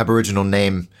Aboriginal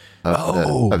name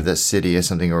of the city or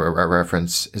something, or a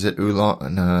reference. Is it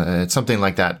Oolong? No, it's something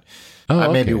like that. I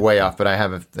may be way off, but I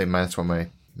have that's what my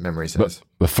memory says.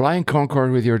 But flying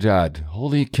Concorde with your dad.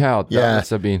 Holy cow. That must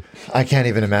have been... I can't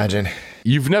even imagine.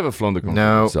 You've never flown the Concorde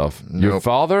yourself. Your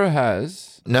father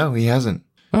has? No, he hasn't.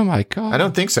 Oh my God. I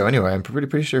don't think so anyway. I'm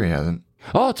pretty sure he hasn't.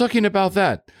 Oh, talking about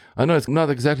that. I know it's not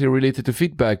exactly related to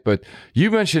feedback, but you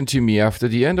mentioned to me after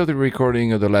the end of the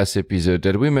recording of the last episode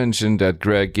that we mentioned that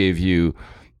Greg gave you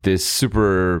this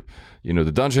super,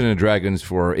 the Dungeons and Dragons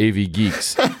for AV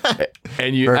geeks.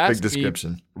 And you Perfect asked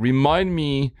description. me, remind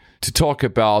me to talk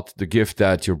about the gift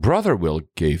that your brother Will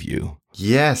gave you.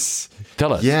 Yes.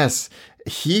 Tell us. Yes.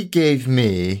 He gave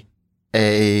me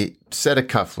a set of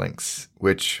cufflinks,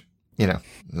 which,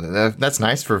 that's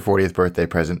nice for a 40th birthday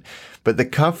present. But the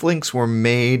cufflinks were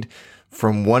made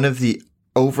from one of the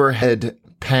overhead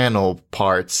panel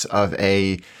parts of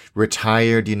a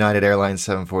retired United Airlines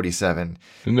 747.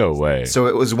 No way. So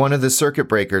it was one of the circuit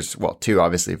breakers, well, two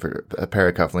obviously for a pair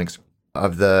of cufflinks,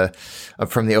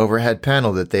 from the overhead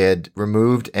panel that they had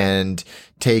removed and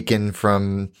taken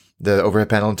from the overhead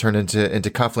panel and turned into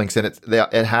cufflinks.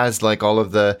 And it has like all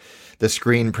of the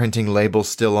screen printing labels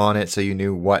still on it, so you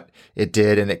knew what it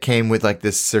did. And it came with like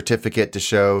this certificate to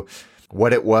show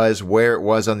what it was, where it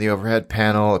was on the overhead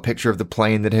panel, a picture of the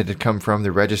plane that it had come from,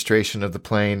 the registration of the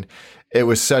plane. It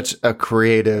was such a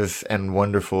creative and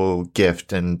wonderful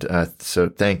gift. And so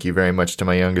thank you very much to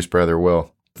my youngest brother,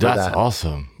 Will. That's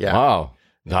awesome. Yeah. Wow.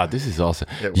 God, this is awesome.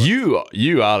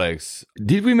 You, Alex,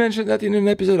 did we mention that in an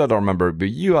episode? I don't remember. But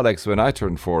you, Alex, when I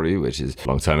turned 40, which is a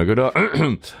long time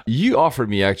ago, you offered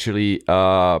me actually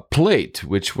a plate,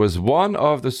 which was one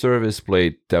of the service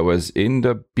plate that was in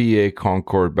the BA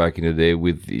Concorde back in the day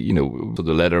with,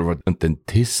 the letter of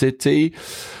authenticity.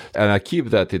 And I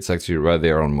keep that. It's actually right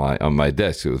there on my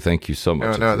desk. So thank you so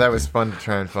much. No, that was fun to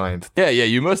try and find. Yeah,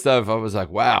 you must have. I was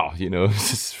like, wow,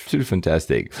 this is really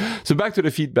fantastic. So back to the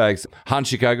feedbacks. Hans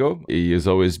Chicago. He has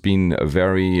always been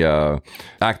very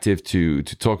active to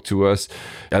talk to us.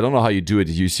 I don't know how you do it.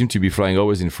 You seem to be flying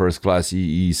always in first class.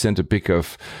 He sent a pic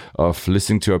of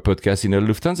listening to our podcast in a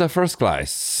Lufthansa first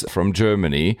class from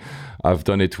Germany. I've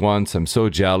done it once. I'm so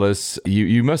jealous.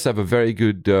 You must have a very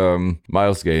good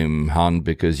miles game, Han,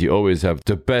 because you always have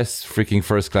the best freaking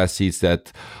first class seats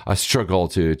that I struggle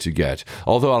to get.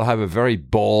 Although I'll have a very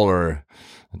baller,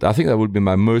 I think that would be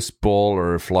my most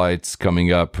baller flights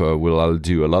coming up. I'll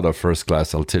do a lot of first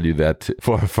class. I'll tell you that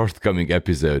for a forthcoming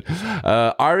episode.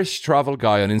 Irish travel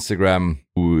guy on Instagram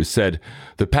who said,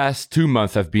 the past 2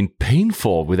 months have been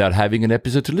painful without having an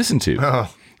episode to listen to.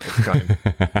 Oh, that's kind.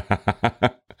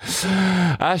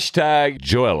 Hashtag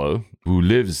Joello, who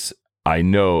lives, I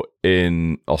know,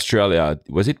 in Australia.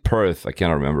 Was it Perth? I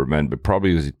can't remember, man, but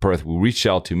probably was it Perth, who reached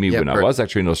out to me when Perth. I was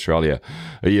actually in Australia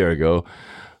a year ago,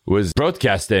 was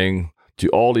broadcasting to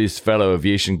all these fellow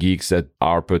aviation geeks that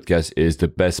our podcast is the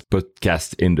best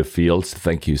podcast in the field.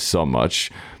 Thank you so much.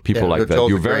 People like that.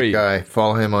 You're very great guy.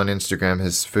 Follow him on Instagram.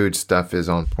 His food stuff is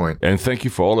on point. And thank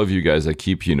you for all of you guys that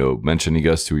keep, mentioning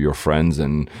us to your friends.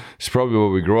 And it's probably why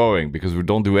we're growing, because we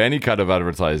don't do any kind of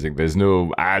advertising. There's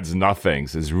no ads, nothing.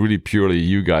 So it's really purely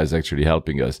you guys actually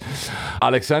helping us.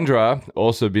 Alexandra,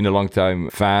 also been a long time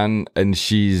fan, and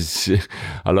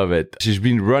I love it. She's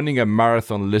been running a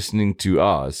marathon listening to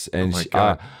us. And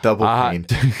double pain.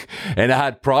 And I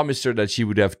had promised her that she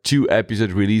would have 2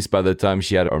 episodes released by the time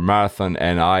she had her marathon,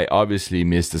 and I obviously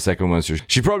missed the second one. So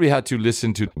she probably had to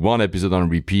listen to 1 episode on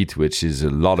repeat, which is a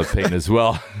lot of pain as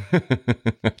well.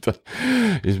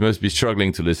 You must be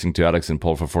struggling to listen to Alex and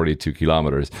Paul for 42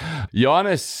 kilometers.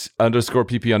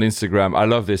 Johannes_PP on Instagram. I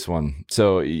love this one.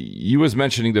 So he was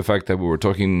mentioning the fact that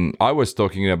I was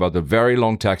talking about the very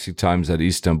long taxi times at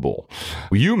Istanbul.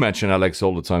 You mention, Alex,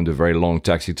 all the time the very long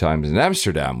taxi times in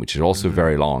Amsterdam, which is also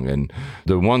very long. And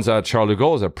the ones at Charles de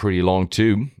Gaulle are pretty long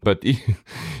too. But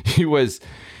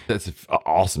that's an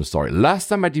awesome story. Last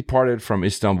time I departed from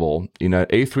Istanbul in an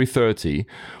A330,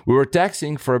 we were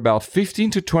taxiing for about 15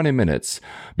 to 20 minutes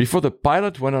before the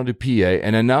pilot went on the PA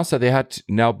and announced that they had to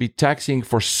now be taxiing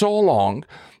for so long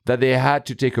that they had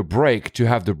to take a break to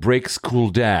have the brakes cool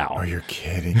down. Oh, you're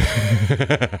kidding.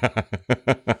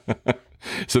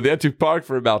 So they had to park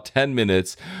for about 10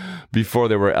 minutes before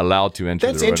they were allowed to enter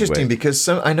the runway. That's interesting, because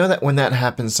I know that when that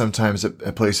happens sometimes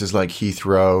at places like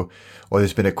Heathrow, or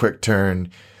there's been a quick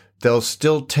turn, they'll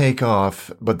still take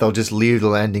off, but they'll just leave the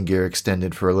landing gear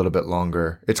extended for a little bit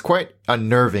longer. It's quite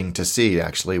unnerving to see,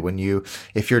 actually,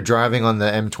 if you're driving on the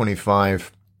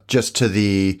M25 just to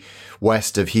the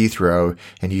west of Heathrow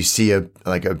and you see a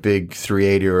big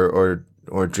 380 or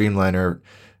Dreamliner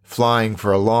flying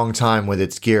for a long time with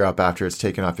its gear up after it's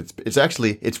taken off.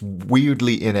 It's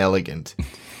weirdly inelegant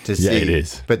to see. Yeah, it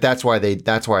is. But that's why they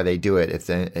do it.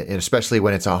 Especially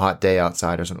when it's a hot day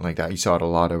outside or something like that. You saw it a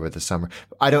lot over the summer.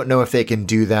 I don't know if they can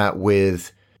do that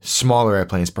with smaller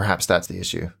airplanes. Perhaps that's the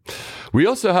issue. We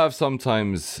also have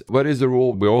sometimes, what is the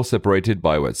rule? We're all separated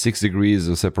by 6 degrees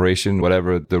of separation,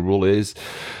 whatever the rule is.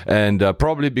 And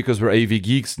probably because we're AV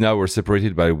geeks, now we're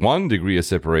separated by 1 degree of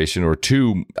separation, or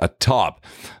 2 at top.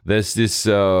 There's this,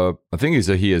 I think it's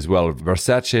a he as well,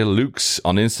 Versace Lux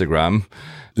on Instagram.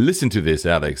 Listen to this,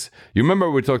 Alex. You remember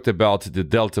we talked about the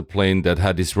Delta plane that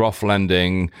had this rough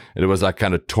landing, and it was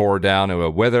kind of tore down,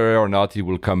 and whether or not it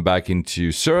will come back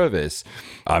into service.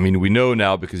 I mean, we know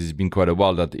now, because it's been quite a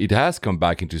while, that it has come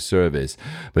back into service.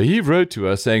 But he wrote to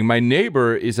us saying, my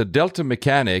neighbor is a Delta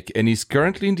mechanic, and he's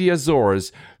currently in the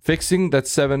Azores fixing that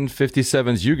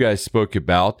 757s you guys spoke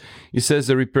about. He says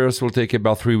the repairs will take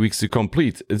about 3 weeks to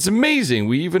complete. It's amazing.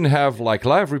 We even have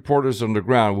live reporters on the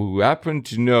ground who happen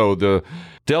to know the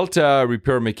Delta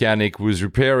repair mechanic who was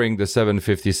repairing the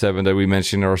 757 that we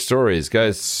mentioned in our stories.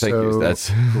 Guys, thank you.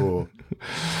 That's cool.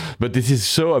 But this is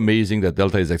so amazing that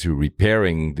Delta is actually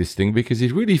repairing this thing, because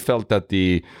it really felt that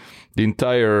the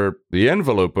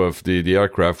envelope of the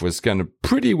aircraft was kind of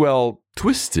pretty well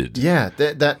twisted. Yeah,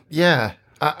 yeah.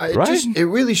 Right? It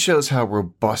really shows how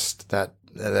robust that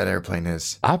airplane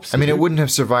is. Absolutely. I mean, it wouldn't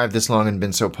have survived this long and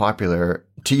been so popular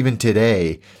to even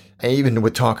today, even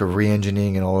with talk of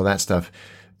re-engineering and all of that stuff,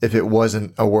 if it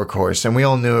wasn't a workhorse. And we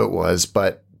all knew it was,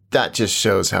 but that just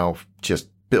shows how just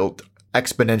built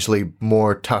exponentially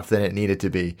more tough than it needed to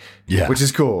be. Yeah. Which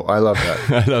is cool. I love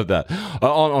that. I love that.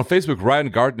 On Facebook, Ryan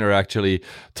Gardner actually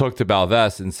talked about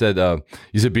that and said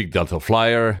he's a big Delta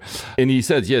flyer. And he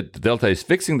said, yeah, Delta is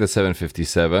fixing the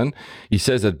 757. He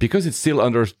says that because it's still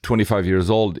under 25 years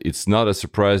old, it's not a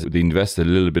surprise they invested a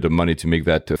little bit of money to make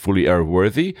that fully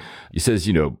airworthy. He says,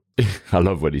 I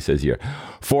love what he says here.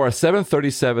 For a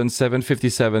 737,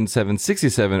 757,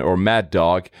 767, or Mad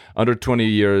Dog, under 20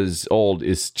 years old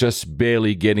is just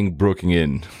barely getting broken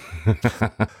in.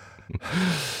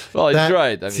 Well, he's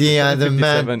right. I mean,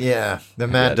 the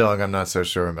Mad Dog I'm not so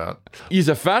sure about. He's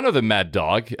a fan of the Mad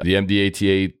Dog, the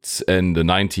MD-88s and the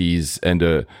 90s, and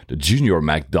the Junior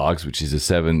Mad Dogs, which is the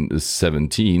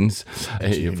 717s.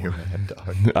 Junior Mad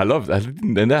Dog. I love that.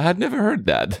 And I had never heard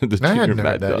that. I hadn't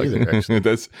heard that either, actually.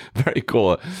 That's very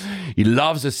cool. He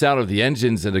loves the sound of the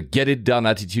engines and the get-it-done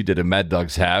attitude that the Mad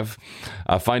Dogs have.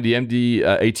 I find the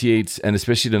MD-88s and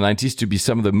especially the 90s to be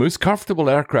some of the most comfortable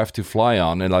aircraft to fly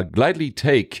on, and I'll gladly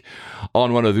take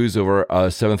on one of those over a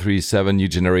 737 new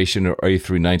generation or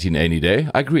A319 any day.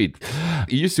 Agreed.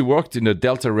 He used to work in the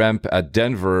Delta ramp at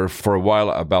Denver for a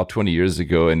while about 20 years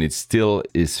ago, and it's still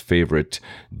his favorite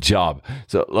job.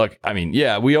 So look, I mean,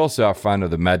 yeah, we also are fan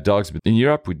of the Mad Dogs, but in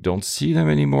Europe we don't see them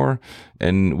anymore.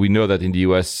 And we know that in the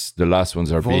US, the last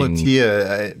ones are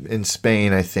Volatia in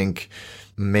Spain, I think,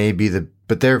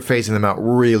 but they're phasing them out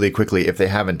really quickly if they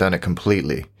haven't done it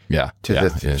completely. To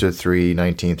the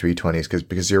 319, 320s,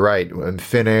 because you're right.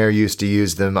 Finnair used to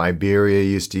use them. Iberia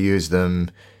used to use them.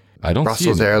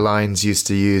 Brussels Airlines used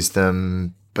to use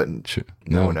them, but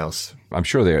no one else. I'm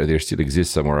sure they still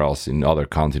exist somewhere else in other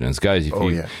continents. Guys,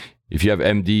 if you have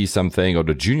MD something or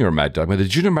the Junior Mad Dog, the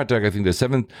Junior Mad Dog, I think the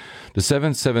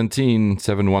 717,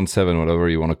 717, whatever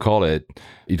you want to call it,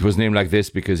 it was named like this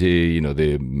because the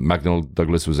McDonnell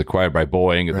Douglas was acquired by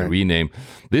Boeing and the rename.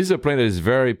 This is a plane that is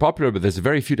very popular, but there's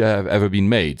very few that have ever been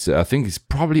made. So I think it's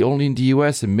probably only in the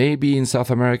US and maybe in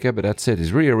South America, but that's it.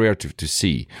 It's really rare to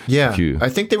see. Yeah, I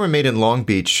think they were made in Long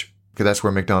Beach because that's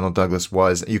where McDonnell Douglas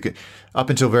was. Up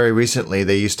until very recently,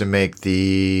 they used to make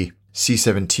the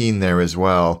C-17 there as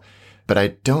well. But I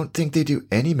don't think they do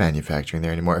any manufacturing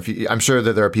there anymore. I'm sure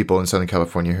that there are people in Southern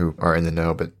California who are in the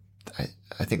know, but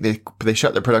I think they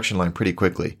shut their production line pretty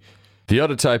quickly. The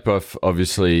other type of,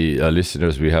 obviously,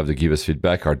 listeners we have to give us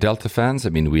feedback are Delta fans. I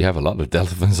mean, we have a lot of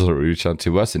Delta fans that reach out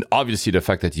to us. And obviously the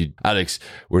fact that you, Alex,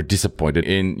 were disappointed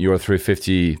in your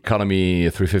 350 economy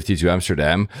 350 to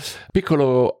Amsterdam.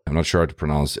 Piccolo, I'm not sure how to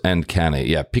pronounce, and Cane.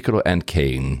 Yeah, Piccolo and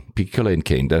Cane. Piccolo and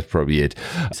Cane, that's probably it.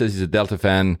 He says he's a Delta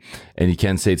fan and he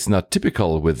can say it's not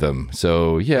typical with them.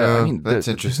 So, yeah. I mean, that's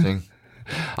interesting.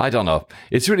 I don't know.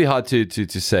 It's really hard to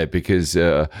say because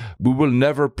we will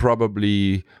never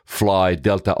probably fly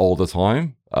Delta all the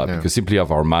time because simply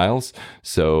of our miles.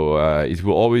 So it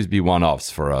will always be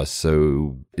one-offs for us.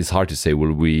 So it's hard to say,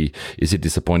 is it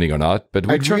disappointing or not? But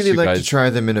I'd really like to try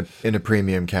them in a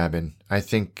premium cabin. I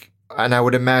think, and I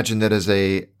would imagine that as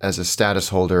a status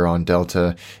holder on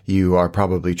Delta, you are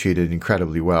probably treated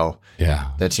incredibly well.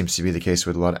 Yeah. That seems to be the case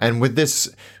with a lot. And with this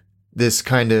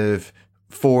kind of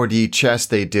 4D chess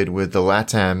they did with the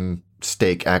LATAM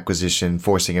stake acquisition,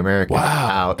 forcing America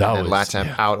out and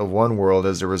LATAM out of one world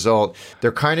as a result.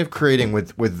 They're kind of creating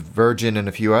with Virgin and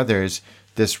a few others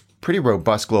this pretty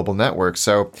robust global network.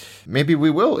 So maybe we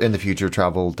will in the future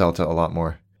travel Delta a lot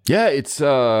more. Yeah, it's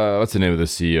what's the name of the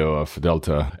CEO of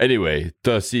Delta? Anyway,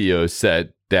 the CEO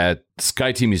said that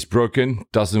SkyTeam is broken,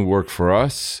 doesn't work for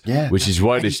us. Yeah, which is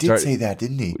why he did say that,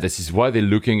 didn't he? This is why they're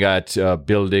looking at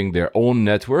building their own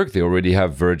network. They already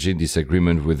have Virgin, this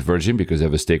agreement with Virgin because they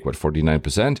have a stake,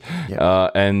 49%. Yeah.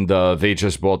 And they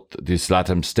just bought this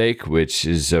LATAM stake, which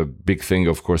is a big thing,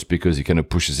 of course, because it kind of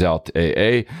pushes out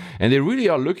AA. And they really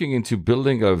are looking into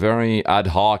building a very ad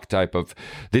hoc type of,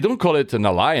 they don't call it an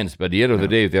alliance, but at the end of the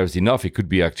day, if there's enough, it could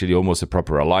be actually almost a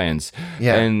proper alliance.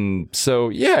 Yeah. And so,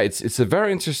 yeah, it's a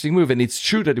very interesting move. And it's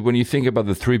true that when you think about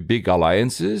the three big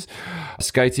alliances,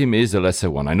 SkyTeam is the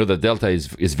lesser one. I know that Delta is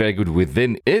very good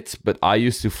within it, but I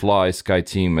used to fly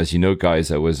SkyTeam. As you know,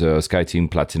 guys, I was a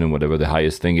SkyTeam Platinum, whatever the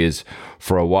highest thing is,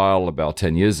 for a while, about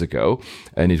 10 years ago.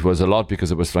 And it was a lot because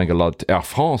I was flying a lot Air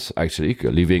France, actually,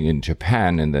 living in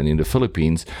Japan and then in the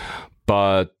Philippines.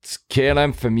 But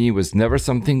KLM for me was never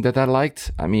something that I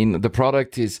liked. I mean, the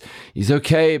product is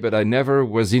okay, but I never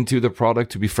was into the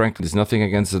product, to be frank. There's nothing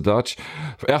against the Dutch.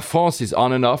 Air France is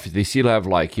on and off. They still have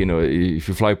if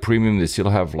you fly premium, they still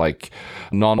have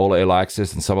non-all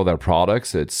access in some of their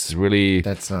products. It's really...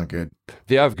 That's not good.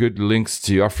 They have good links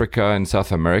to Africa and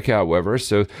South America, however.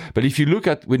 So, but if you look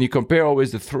at, when you compare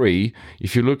always the three,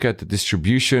 if you look at the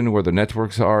distribution, where the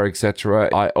networks are,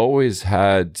 etc., I always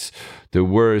had the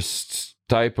worst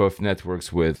type of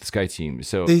networks with SkyTeam.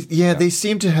 So they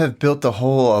seem to have built the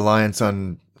whole alliance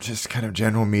on just kind of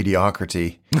general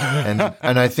mediocrity. And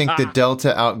I think that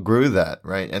Delta outgrew that,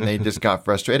 right? And they just got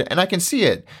frustrated. And I can see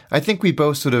it. I think we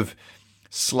both sort of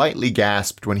slightly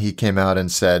gasped when he came out and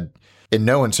said, in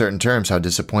no uncertain terms how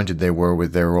disappointed they were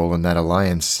with their role in that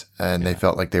alliance, and they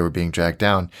felt like they were being dragged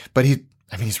down. But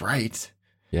he's right.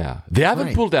 Yeah, they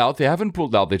haven't pulled out. They haven't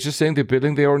pulled out. They're just saying they're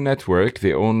building their own network,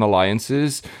 their own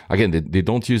alliances. Again, they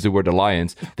don't use the word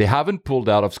alliance. They haven't pulled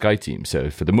out of SkyTeam. So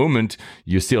for the moment,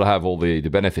 you still have all the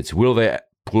benefits. Will they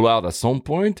pull out at some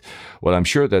point? Well, I'm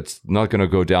sure that's not going to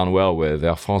go down well with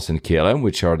Air France and KLM,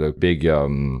 which are the big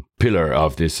pillar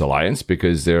of this alliance,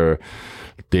 because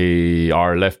they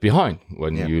are left behind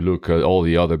when you look at all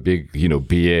the other big,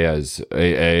 BA as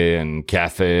AA and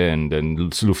Cathay, and then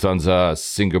Lufthansa,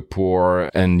 Singapore,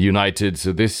 and United.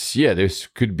 So this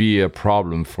could be a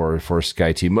problem for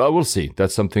SkyTeam. Well, we'll see.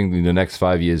 That's something in the next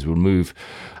 5 years will move.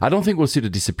 I don't think we'll see the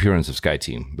disappearance of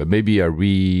SkyTeam, but maybe a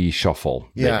reshuffle.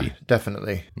 Yeah, maybe.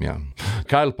 Definitely. Yeah.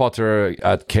 Kyle Potter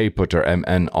at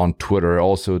KPotterMN on Twitter,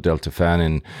 also Delta fan,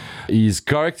 and he's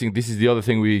correcting. This is the other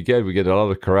thing we get. We get a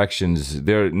lot of corrections.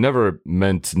 They're never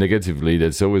meant negatively.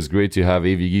 That's always great to have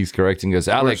AV Geeks correcting us.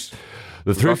 Alex,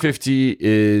 the 350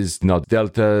 is not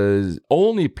Delta's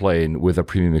only plane with a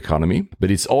premium economy, but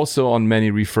it's also on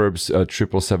many refurbs,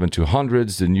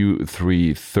 777-200s, the new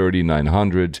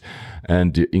 330-900,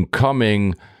 and the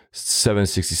incoming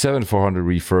 767-400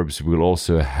 refurbs will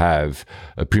also have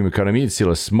a premium economy. It's still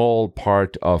a small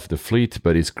part of the fleet,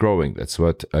 but it's growing. That's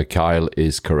what Kyle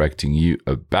is correcting you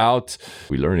about.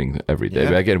 We're learning every day.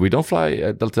 But again, we don't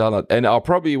fly Delta, and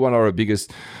probably one of our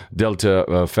biggest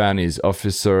Delta fan is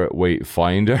Officer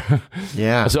Wayfinder.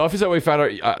 Yeah. So Officer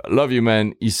Wayfinder, I love you,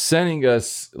 man. He's sending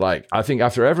us, I think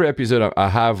after every episode, I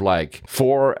have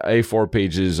 4 A4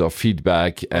 pages of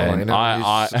feedback, and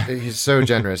he's so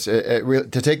generous.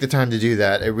 To take the time to do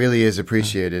that, it really is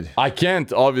appreciated. I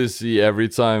can't obviously every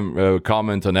time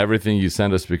comment on everything you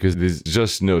send us because there's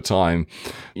just no time.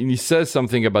 And he says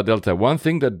something about Delta. One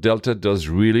thing that Delta does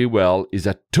really well is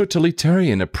a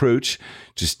totalitarian approach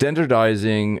to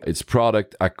standardizing its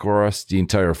product across the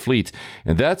entire fleet.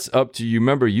 And that's up to you.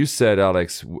 Remember, you said,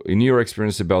 Alex, in your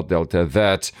experience about Delta,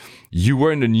 that you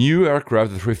were in a new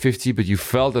aircraft, the 350, but you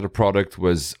felt that the product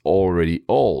was already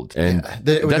old. And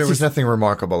there was nothing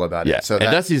remarkable about it. So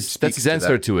that's his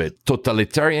answer to it.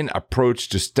 Totalitarian approach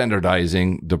to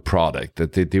standardizing the product,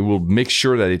 that they will make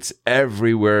sure that it's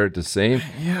everywhere the same.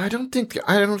 Yeah, I don't think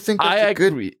that's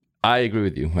good. I agree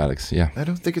with you, Alex. Yeah. I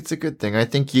don't think it's a good thing. I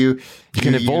think you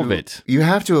can evolve it. You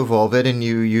have to evolve it, and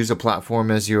you use a platform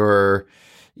as your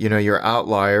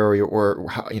outlier, or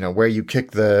where you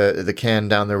kick the can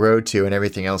down the road to, and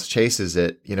everything else chases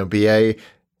it. BA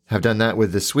have done that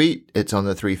with the suite. It's on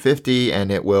the 350,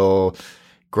 and it will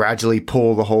gradually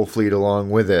pull the whole fleet along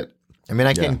with it. I mean,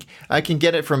 I can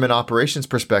get it from an operations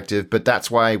perspective, but that's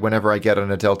why whenever I get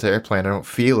on a Delta airplane, I don't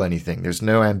feel anything. There's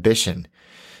no ambition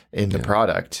in the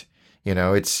product.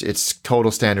 It's total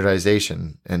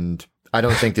standardization, and I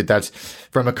don't think that's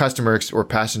from a customer or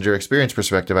passenger experience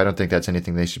perspective. I don't think that's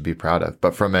anything they should be proud of.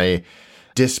 But from a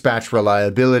dispatch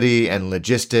reliability and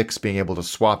logistics, being able to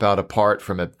swap out a part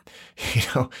from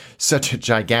such a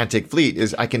gigantic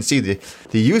fleet I can see the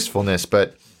usefulness,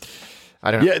 but I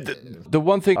don't know. Yeah, the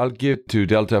one thing I'll give to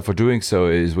Delta for doing so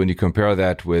is when you compare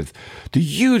that with the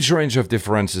huge range of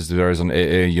differences there is on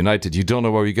AA United, you don't know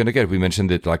what you're going to get. We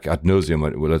mentioned it ad nauseum.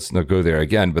 Well, let's not go there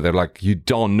again, but they're you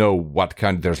don't know what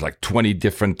kind. There's 20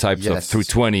 different types of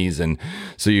 320s, and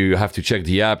so you have to check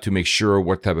the app to make sure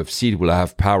what type of seat will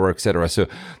have power, etc. So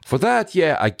for that,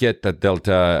 I get that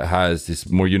Delta has this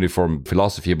more uniform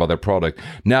philosophy about their product.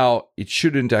 Now, it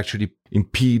shouldn't actually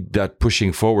impede that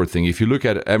pushing forward thing. If you look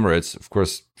at Emirates, of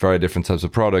course, very different types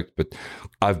of product, but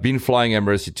I've been flying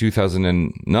Emirates in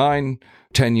 2009,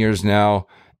 10 years now,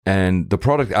 and the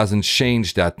product hasn't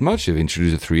changed that much. They've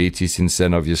introduced a 380 since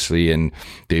then, obviously, and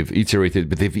they've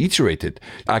iterated.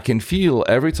 I can feel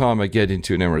every time I get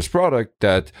into an Emirates product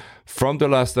that from the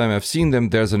last time I've seen them,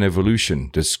 there's an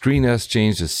evolution. The screen has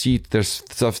changed, the seat, there's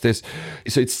stuff, so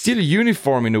it's still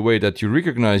uniform in a way that you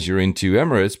recognize you're into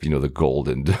Emirates, the gold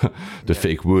and the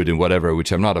fake wood and whatever,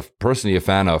 which I'm not personally a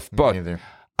fan of, but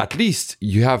at least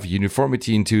you have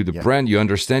uniformity into the brand. You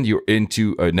understand you're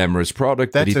into an Emirates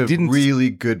product. That's a really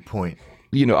good point.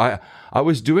 I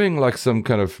was doing some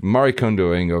kind of Marie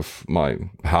Kondoing of my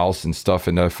house and stuff,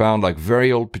 and I found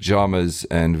very old pajamas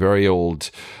and very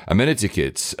old amenity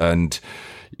kits. And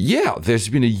there's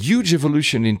been a huge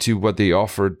evolution into what they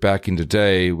offered back in the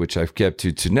day, which I've kept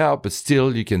to now, but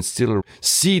still, you can still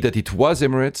see that it was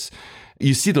Emirates.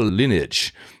 You see the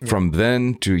lineage from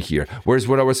then to here. Whereas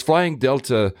when I was flying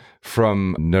Delta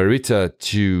from Narita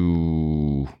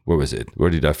to, where was it?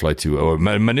 Where did I fly to? Oh,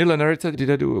 Manila, Narita,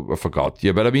 did I do? I forgot.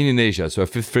 Yeah, but I've been in Asia, so a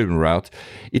fifth freedom route.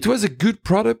 It was a good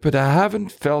product, but I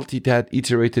haven't felt it had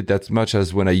iterated that much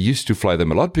as when I used to fly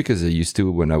them a lot, because I used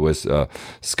to when I was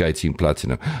SkyTeam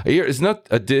Platinum. Here, it's not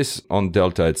a diss on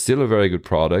Delta. It's still a very good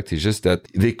product. It's just that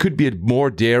they could be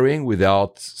more daring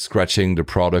without scratching the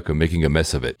product or making a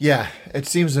mess of it. Yeah, it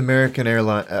seems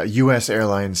U.S.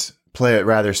 airlines play it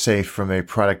rather safe from a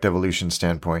product evolution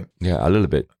standpoint. Yeah, a little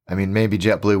bit. I mean, maybe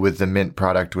JetBlue with the Mint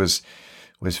product was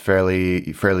fairly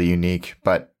unique,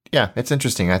 but yeah, it's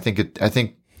interesting. I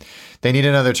think they need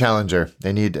another challenger.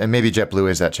 And maybe JetBlue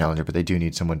is that challenger, but they do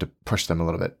need someone to push them a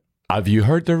little bit. Have you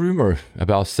heard the rumor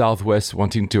about Southwest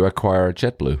wanting to acquire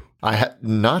JetBlue? I had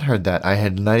not heard that. I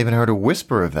had not even heard a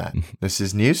whisper of that. This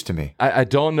is news to me. I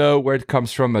don't know where it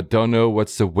comes from. I don't know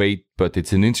what's the weight, but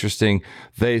it's an interesting.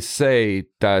 They say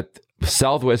that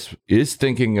Southwest is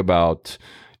thinking about,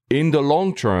 in the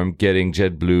long term, getting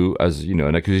JetBlue as,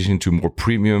 an acquisition to more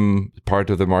premium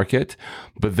part of the market,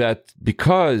 but that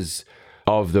because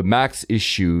of the MAX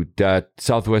issue that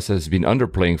Southwest has been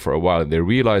underplaying for a while, and they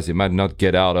realize they might not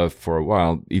get out of for a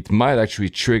while, it might actually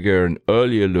trigger an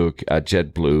earlier look at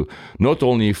JetBlue, not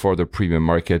only for the premium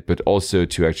market, but also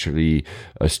to actually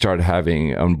start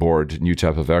having on board new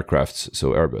type of aircrafts,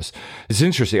 so Airbus. It's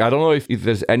interesting. I don't know if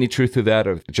there's any truth to that,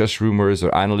 or just rumors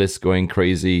or analysts going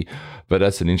crazy, but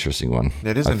that's an interesting one.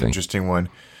 It is an interesting one.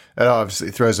 It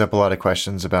obviously throws up a lot of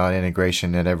questions about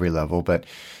integration at every level, but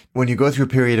when you go through a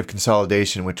period of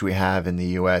consolidation, which we have in the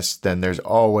U.S., then there's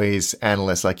always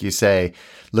analysts, like you say,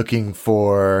 looking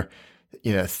for,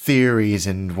 theories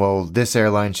and, well, this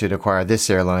airline should acquire this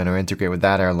airline or integrate with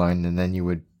that airline, and then you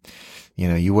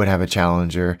would have a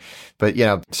challenger. But,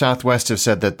 Southwest have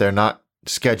said that they're not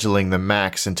scheduling the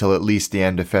MAX until at least the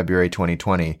end of February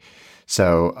 2020.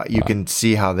 So you can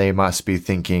see how they must be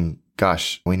thinking,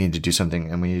 gosh, we need to do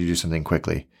something, and we need to do something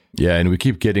quickly. Yeah, and we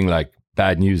keep getting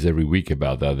bad news every week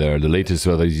about that. The latest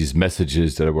are these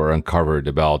messages that were uncovered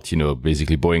about,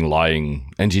 basically Boeing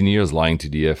engineers lying to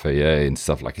the FAA and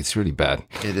stuff. It's really bad.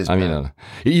 It is bad.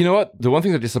 You know what? The one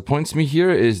thing that disappoints me here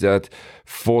is that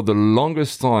for the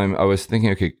longest time, I was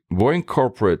thinking, okay, Boeing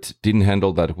corporate didn't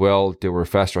handle that well. They were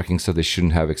fast tracking stuff they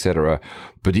shouldn't have, etc.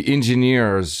 But the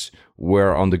engineers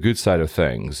were on the good side of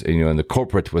things, and the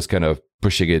corporate was kind of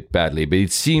pushing it badly. But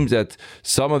it seems that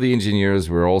some of the engineers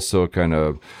were also kind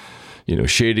of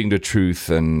shading the truth,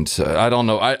 and I don't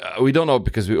know. We don't know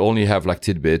because we only have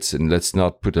tidbits, and let's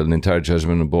not put an entire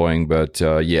judgment on Boeing. But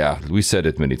we said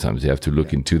it many times. They have to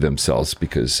look into themselves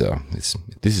because this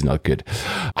is not good.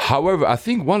 However, I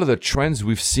think one of the trends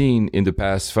we've seen in the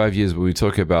past 5 years when we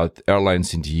talk about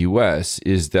airlines in the US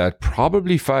is that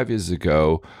probably 5 years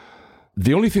ago,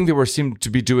 the only thing they seemed to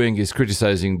be doing is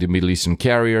criticizing the Middle Eastern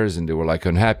carriers, and they were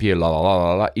unhappy, la la la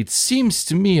la la. It seems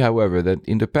to me, however, that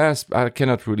in the past, I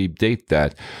cannot really date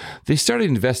that, they started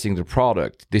investing in the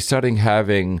product. They started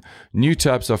having new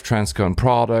types of transcon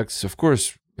products, of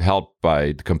course, helped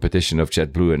by the competition of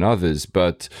JetBlue and others,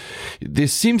 but there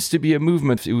seems to be a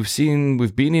movement.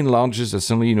 We've been in lounges.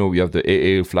 Suddenly, we have the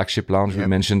AA flagship lounge we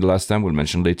mentioned the last time. We'll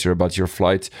mention later about your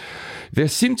flight. There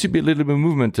seemed to be a little bit of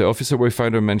movement. Officer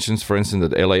Wayfinder mentions, for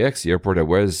instance, at LAX, the airport I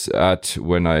was at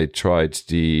when I tried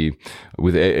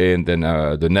with AA and then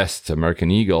the Nest,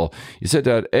 American Eagle. He said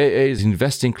that AA is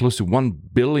investing close to $1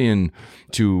 billion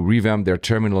to revamp their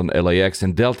terminal in LAX,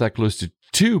 and Delta close to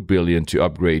 $2 billion to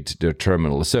upgrade their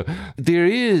terminal. So there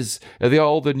are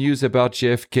all the news about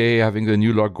JFK having the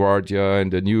new LaGuardia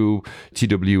and the new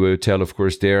TWA hotel, of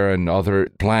course, there, and other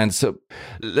plans. So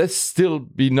let's still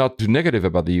be not too negative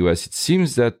about the US. It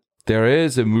seems that there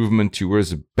is a movement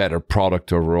towards a better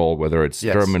product overall, whether it's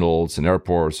terminals and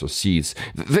airports or seats.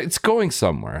 It's going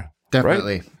somewhere.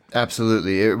 Definitely. Right?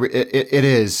 Absolutely. It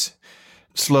is.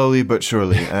 Slowly but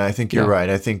surely. And I think you're right.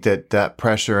 I think that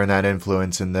pressure and that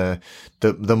influence and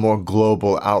the more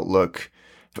global outlook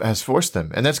has forced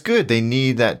them. And that's good. They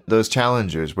need those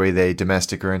challengers, were they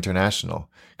domestic or international,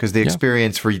 because the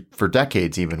experience for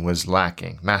decades even was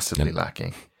lacking, massively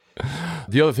lacking.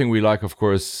 The other thing we like, of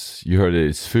course, you heard it,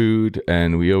 is food,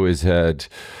 and we always had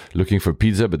looking for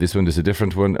pizza, but this one is a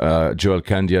different one. Joel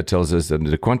Candia tells us that in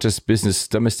the Qantas Business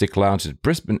Domestic Lounge at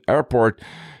Brisbane Airport,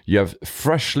 you have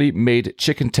freshly made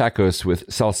chicken tacos with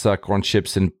salsa, corn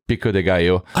chips, and pico de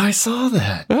gallo. I saw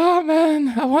that. Oh,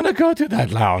 man, I want to go to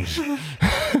that lounge.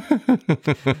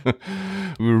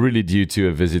 We're really due to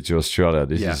a visit to Australia.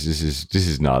 This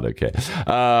is not okay.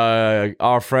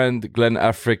 Our friend Glenn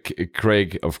Afric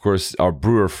Craig, of course, our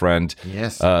brewer friend,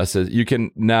 says you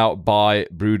can now buy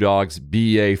Brewdog's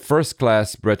BA First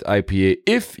Class Brett IPA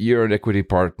if you're an equity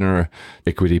partner,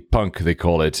 equity punk they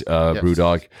call it,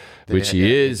 Brewdog, which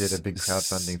he is. They did a big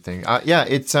crowdfunding thing.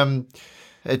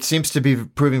 It seems to be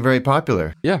proving very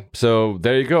popular. Yeah, so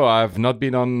there you go. I've not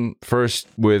been on first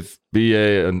with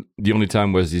BA, and the only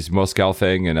time was this Moscow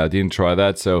thing, and I didn't try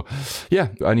that. So, yeah,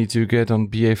 I need to get on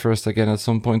BA first again at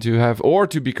some point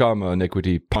to become an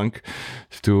equity punk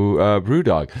to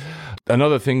Brewdog.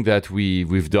 Another thing that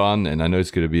we've done, and I know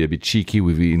it's going to be a bit cheeky,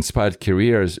 we've inspired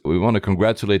careers. We want to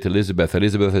congratulate Elizabeth.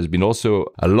 Elizabeth has been also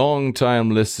a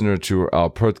long-time listener to our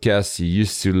podcast. She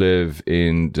used to live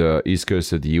in the East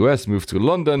Coast of the US, moved to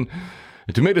London.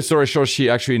 And to make the story short, she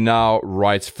actually now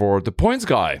writes for The Points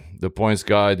Guy,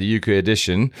 the UK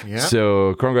edition. Yeah.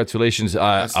 So congratulations.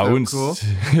 That's so cool.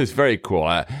 It's very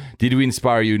cool. Did we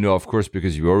inspire you? No, of course,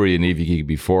 because you were already an AV geek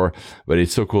before. But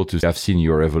it's so cool to have seen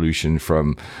your evolution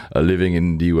from living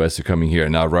in the US to coming here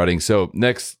and now writing. So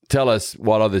next, tell us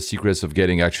what are the secrets of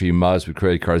getting actually miles with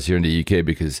credit cards here in the UK,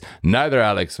 because neither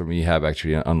Alex or me have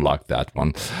actually unlocked that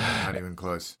one. Not even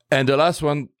close. And the last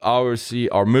one, obviously,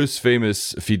 our most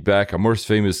famous feedback, our most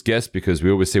famous guest, because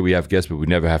we always say we have guests, but we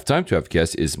never have time to have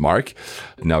guests, is Mark,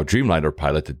 now Dreamliner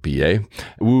pilot at BA,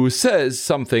 who says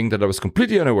something that I was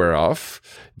completely unaware of.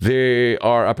 They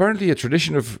are apparently a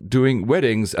tradition of doing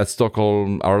weddings at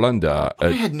Stockholm Arlanda.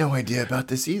 I had no idea about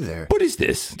this either. What is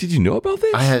this? Did you know about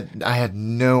this? I had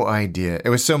no idea. It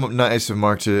was so nice of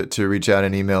Mark to reach out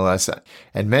and email us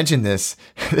and mention this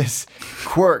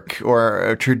quirk or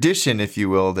a tradition, if you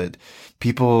will, that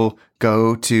people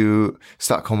go to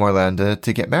Stockholm Arlanda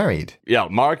to get married. Yeah,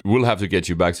 Mark, we'll have to get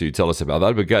you back so you tell us about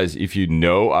that. But guys, if you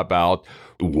know about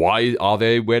why are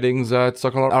there weddings at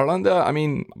Stockholm Arlanda, I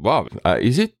mean, wow,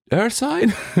 is it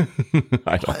airside?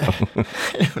 I don't know.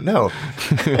 I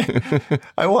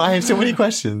don't know. I have so many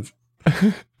questions.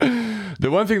 The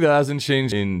one thing that hasn't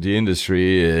changed in the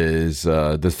industry is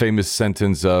the famous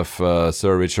sentence of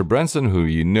Sir Richard Branson, who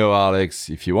you know, Alex,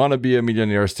 if you want to be a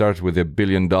millionaire, start with $1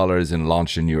 billion and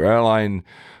launch a new airline.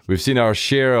 We've seen our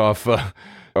share of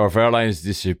airlines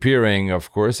disappearing, of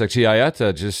course. Actually,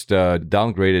 IATA just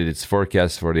downgraded its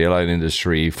forecast for the airline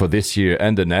industry for this year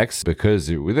and the next, because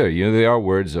there are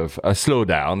words of a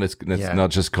slowdown. Let's not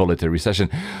just call it a recession.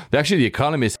 Actually, The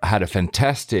Economist had a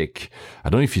fantastic, I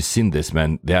don't know if you've seen this,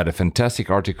 man. They had a fantastic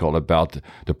article about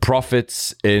the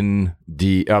profits in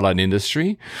the airline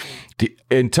industry. The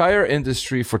entire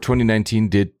industry for 2019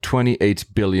 did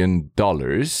 $28 billion.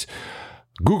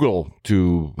 Google,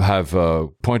 to have a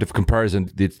point of comparison,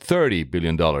 did $30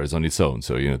 billion on its own.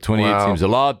 So, 28 seems a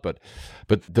lot, but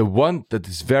the one that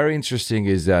is very interesting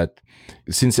is that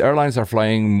since airlines are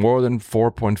flying more than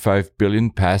 4.5 billion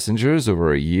passengers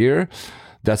over a year,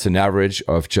 that's an average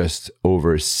of just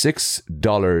over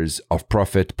 $6 of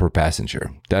profit per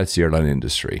passenger. That's the airline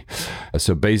industry.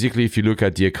 So basically, if you look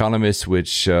at The Economist,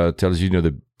 which tells you,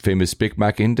 the famous Big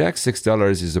Mac index, $6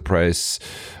 is the price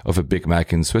of a Big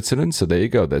Mac in Switzerland. So there you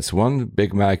go. That's one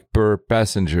Big Mac per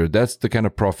passenger. That's the kind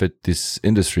of profit this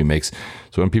industry makes.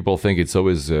 So when people think it's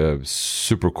always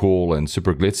super cool and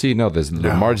super glitzy,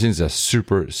 the margins are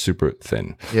super, super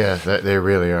thin. Yeah, they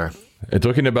really are. And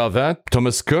talking about that,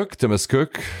 Thomas Cook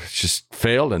just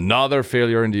failed. Another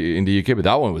failure in the UK, but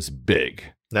that one was big.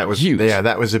 That was huge. Yeah,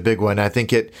 that was a big one. I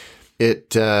think it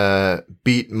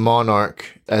beat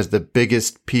Monarch as the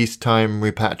biggest peacetime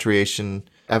repatriation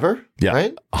ever. Yeah,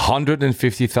 right?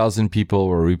 150,000 people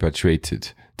were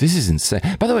repatriated. This is insane.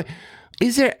 By the way,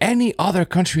 is there any other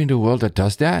country in the world that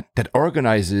does that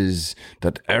organizes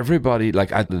that everybody,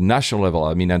 like at the national level,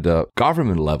 I mean at the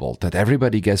government level, that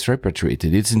everybody gets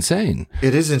repatriated? It's insane.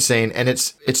 It is insane, and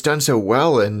it's done so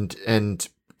well, and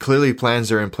clearly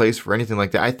plans are in place for anything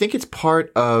like that. I think it's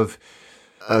part of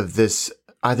this.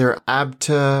 Either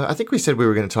ABTA, I think we said we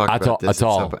were going to talk about this.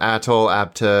 ATOL,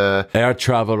 ABTA. Air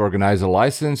Travel Organizer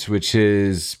License, which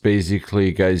is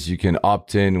basically, guys, you can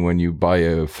opt in when you buy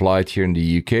a flight here in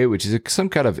the UK, which is some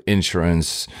kind of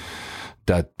insurance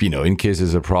that, in case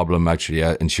there's a problem, actually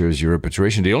ensures your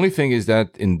repatriation. The only thing is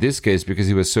that in this case, because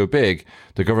it was so big,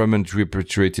 the government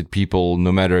repatriated people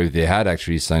no matter if they had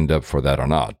actually signed up for that or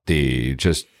not. They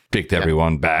just picked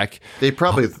everyone back. They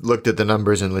probably looked at the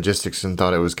numbers and logistics and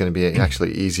thought it was going to be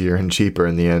actually easier and cheaper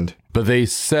in the end. But they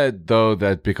said, though,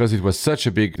 that because it was such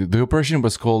a big... The operation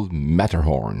was called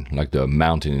Matterhorn, like the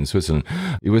mountain in Switzerland.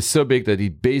 It was so big that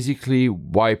it basically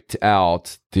wiped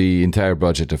out the entire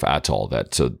budget of Atoll.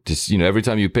 That so this, every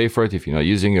time you pay for it, if you're not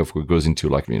using it, it goes into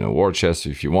war chest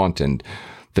if you want, and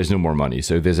there's no more money.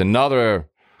 So if there's another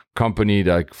company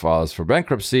that files for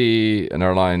bankruptcy, an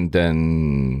airline,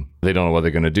 then they don't know what they're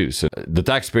going to do. So the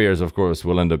taxpayers, of course,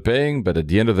 will end up paying. But at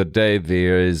the end of the day,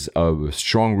 there is a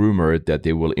strong rumor that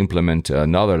they will implement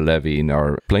another levy in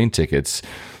our plane tickets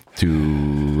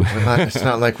to... It's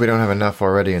not like we don't have enough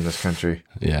already in this country.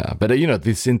 Yeah. But,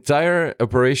 this entire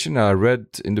operation, I read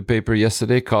in the paper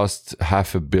yesterday, cost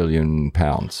 £500 million.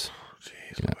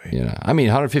 Yeah. I mean,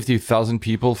 150,000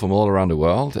 people from all around the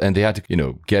world, and they had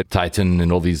to, get Titan and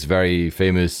all these very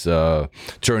famous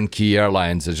turnkey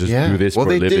airlines that just do this for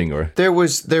a living. Or there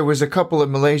was a couple of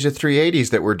Malaysia 380s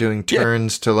that were doing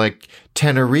turns to like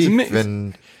Tenerife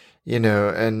and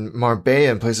and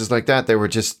Marbella and places like that. They were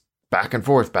just back and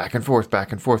forth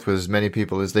with as many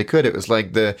people as they could. It was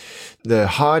like the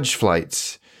Hajj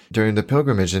flights during the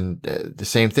pilgrimage, and the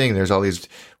same thing. There's all these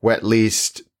wet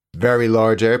leased, very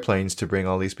large airplanes to bring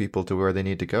all these people to where they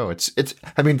need to go. It's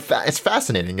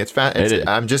fascinating.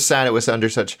 I'm just sad it was under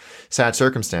such sad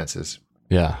circumstances.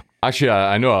 Yeah. Actually,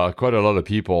 I know quite a lot of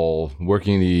people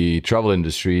working in the travel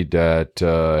industry that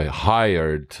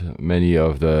hired many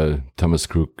of the Thomas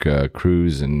Cook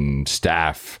crews and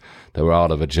staff that were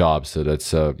out of a job. So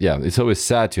that's, it's always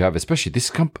sad to have, especially this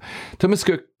Thomas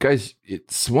Cook, guys,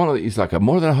 it's like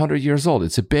more than 100 years old.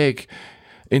 It's a big...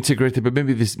 integrated, but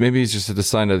maybe it's just a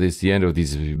sign that it's the end of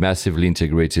these massively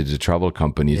integrated travel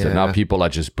companies. And now people are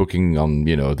just booking on,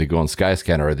 they go on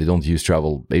Skyscanner. They don't use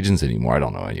travel agents anymore. I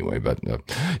don't know anyway. But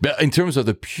in terms of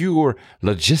the pure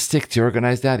logistic to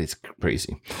organize that, it's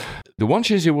crazy. The one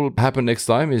change that will happen next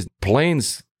time is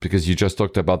planes, because you just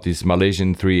talked about this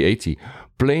Malaysian 380.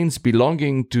 Planes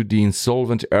belonging to the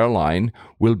insolvent airline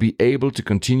will be able to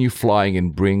continue flying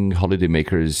and bring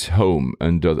holidaymakers home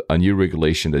under a new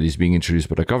regulation that is being introduced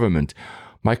by the government.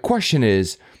 My question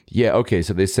is,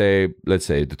 so they say, let's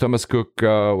say the Thomas Cook,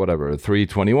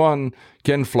 321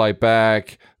 can fly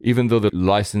back, even though the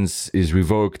license is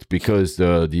revoked because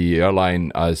the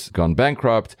airline has gone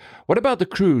bankrupt. What about the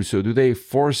crew? So do they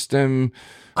force them...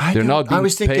 They're not being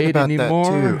paid anymore.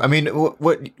 That too. I mean,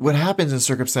 what happens in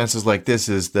circumstances like this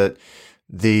is that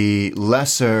the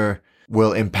lessor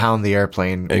will impound the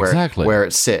airplane where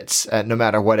it sits, no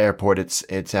matter what airport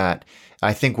it's at.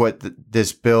 I think what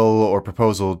this bill or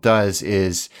proposal does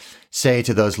is say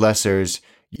to those lessors,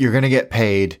 you're going to get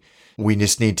paid. We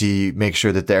just need to make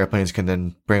sure that the airplanes can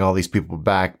then bring all these people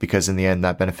back, because in the end,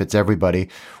 that benefits everybody.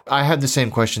 I had the same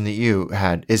question that you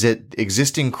had. Is it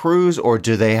existing crews, or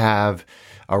do they have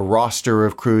a roster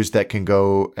of crews that can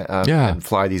go and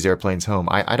fly these airplanes home?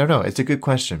 I don't know. It's a good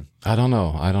question. I don't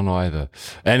know either.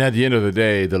 And at the end of the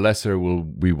day, the lessor will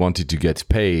be wanted to get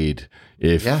paid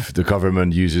if the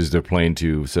government uses their plane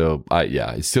to. So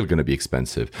it's still going to be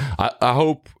expensive. I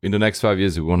hope in the next 5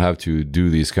 years we won't have to do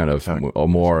these kind of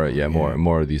more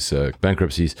of these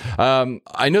bankruptcies.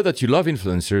 I know that you love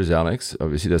influencers, Alex.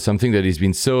 Obviously, that's something that has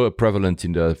been so prevalent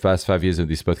in the past 5 years of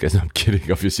this podcast. I'm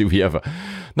kidding. Obviously, we have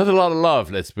not a lot of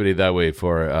love. Let's put it that way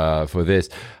for this.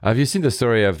 Have you seen the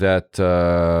story of that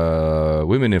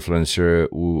women influencer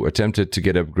who attempted to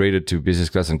get upgraded to business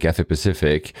class on Cathay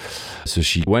Pacific? So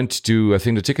she went to, I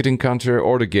think, the ticketing counter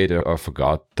or the gate, I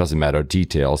forgot, doesn't matter,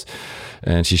 details.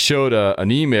 And she showed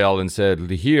an email and said,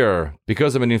 here,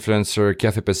 because I'm an influencer,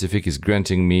 Cathay Pacific is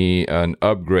granting me an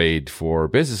upgrade for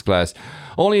business class.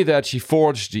 Only that she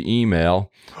forged the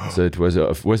email, so it was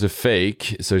a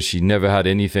fake. So she never had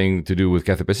anything to do with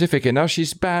Cathay Pacific, and now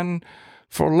she's banned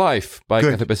for life by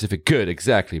Cathay Pacific. Good,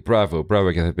 exactly. Bravo,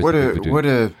 Cathay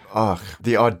Pacific.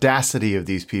 The audacity of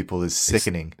these people is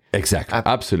sickening. Exactly,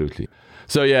 absolutely.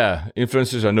 So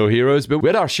influencers are no heroes, but we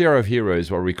had our share of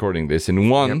heroes while recording this. And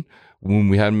one, whom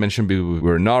we hadn't mentioned but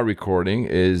we're not recording,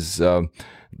 is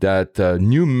that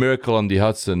new miracle on the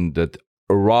Hudson that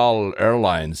Ural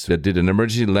Airlines that did an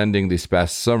emergency landing this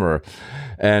past summer.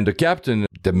 And the captain,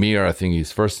 Damir, I think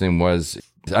his first name was,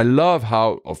 I love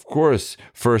how, of course,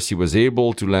 first he was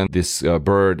able to land this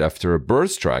bird after a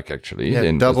bird strike, actually. Yeah,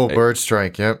 double bird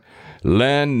strike, yep.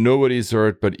 Land, nobody's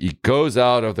hurt, but he goes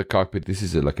out of the cockpit. This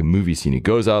is like a movie scene. He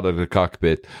goes out of the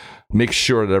cockpit, makes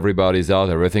sure that everybody's out,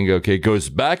 everything okay, goes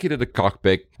back into the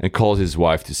cockpit and calls his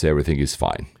wife to say everything is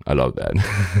fine. I love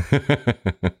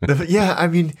that. Yeah, I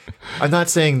mean, I'm not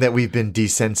saying that we've been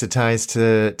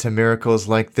desensitized to miracles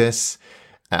like this.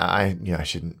 I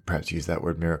shouldn't perhaps use that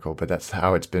word miracle, but that's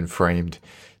how it's been framed.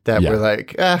 That Yeah. we're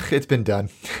like, it's been done.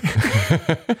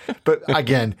 But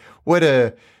again, what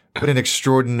an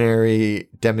extraordinary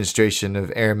demonstration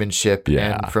of airmanship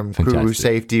Yeah, and from crew fantastic.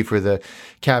 safety for the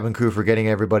cabin crew for getting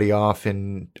everybody off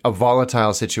in a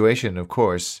volatile situation, of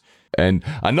course. And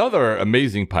another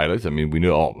amazing pilot. I mean, we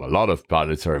know a lot of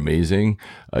pilots are amazing.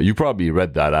 You probably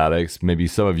read that, Alex. Maybe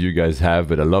some of you guys have,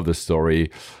 but I love the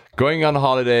story. Going on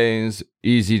holidays,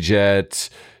 EasyJet,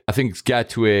 I think it's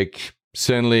Gatwick.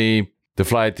 Suddenly, the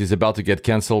flight is about to get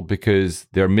canceled because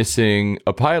they're missing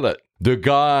a pilot. The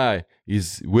guy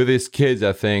is with his kids,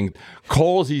 I think,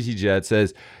 calls EasyJet,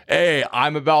 says, "Hey,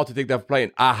 I'm about to take that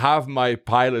plane. I have my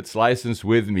pilot's license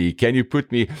with me. Can you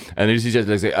put me?" And EasyJet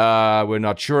like say, "We're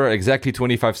not sure." Exactly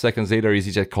 25 seconds later,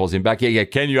 EasyJet calls him back. Yeah.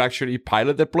 Can you actually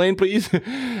pilot the plane, please?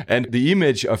 And the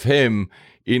image of him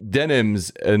in denims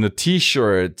and a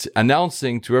t-shirt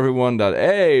announcing to everyone that,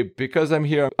 "Hey, because I'm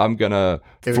here, I'm gonna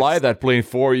fly that plane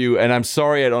for you. And I'm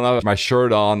sorry I don't have my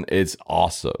shirt on." It's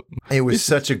awesome. It was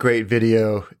such a great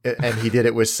video, and he did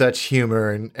it with such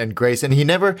humor and grace. And he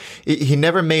never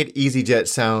made EasyJet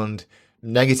sound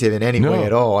negative in any way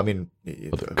at all. I mean,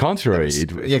 Contrary.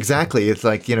 exactly. It's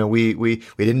like,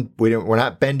 we're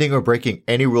not bending or breaking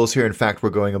any rules here. In fact,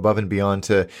 we're going above and beyond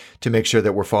to make sure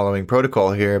that we're following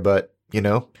protocol here. But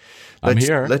I'm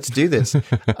here. Let's do this.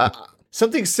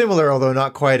 Something similar, although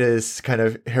not quite as kind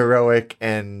of heroic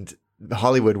and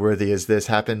Hollywood worthy as this,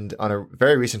 happened on a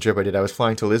very recent trip I did. I was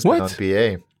flying to Lisbon What? on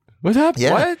BA. What happened?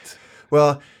 Yeah. What?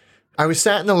 Well, I was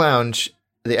sat in the lounge,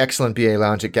 the excellent BA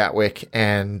lounge at Gatwick,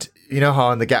 and you know how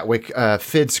on the Gatwick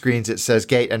FID screens it says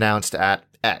gate announced at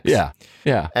X. Yeah.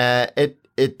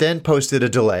 It then posted a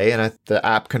delay, and the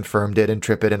app confirmed it, and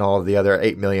TripIt and all of the other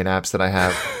 8 million apps that I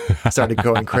have started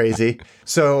going crazy.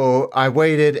 So I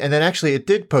waited, and then actually it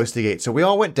did post the gate. So we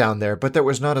all went down there, but there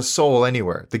was not a soul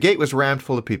anywhere. The gate was rammed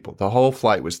full of people. The whole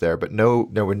flight was there, but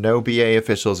there were no BA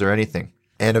officials or anything.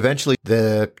 And eventually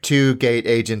the 2 gate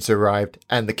agents arrived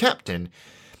and the captain.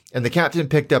 And the captain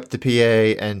picked up the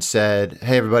PA and said,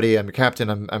 "Hey, everybody, I'm your captain.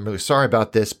 I'm really sorry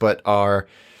about this, but our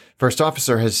first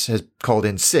officer has called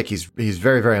in sick. He's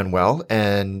very, very unwell,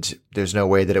 and there's no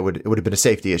way that it would have been a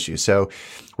safety issue. So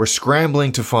we're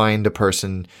scrambling to find a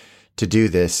person to do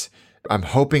this. I'm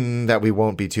hoping that we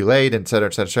won't be too late," et cetera,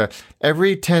 et cetera, et cetera.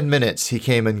 Every 10 minutes, he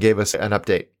came and gave us an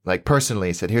update, like personally.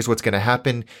 He said, "Here's what's going to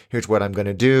happen. Here's what I'm going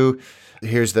to do.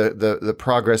 Here's the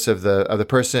progress of the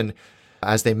person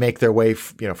as they make their way,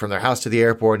 from their house to the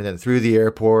airport and then through the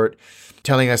airport,"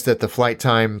 telling us that the flight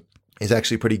time is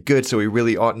actually pretty good, so we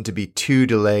really oughtn't to be too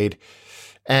delayed.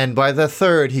 And by the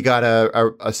third, he got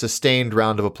a sustained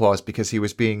round of applause because he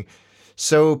was being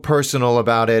so personal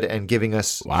about it and giving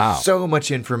us so much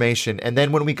information. And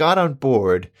then when we got on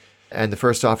board and the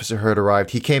first officer had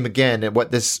arrived, he came again at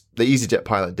what the EasyJet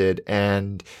pilot did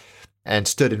and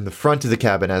stood in the front of the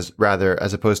cabin as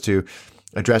opposed to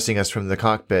addressing us from the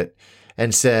cockpit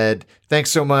and said, "Thanks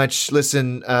so much.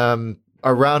 Listen,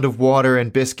 a round of water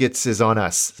and biscuits is on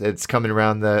us. It's coming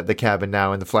around the cabin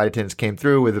now." And the flight attendants came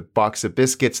through with a box of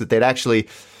biscuits that they'd actually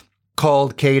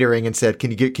called catering and said,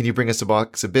 "Can you bring us a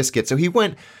box of biscuits?" So he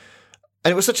went,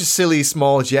 and it was such a silly,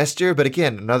 small gesture. But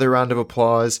again, another round of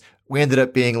applause. We ended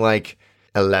up being like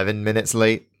 11 minutes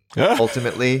late,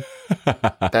 ultimately.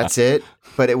 That's it.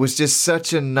 But it was just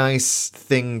such a nice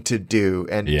thing to do.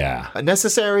 And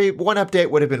necessary. One update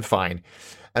would have been fine.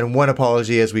 And one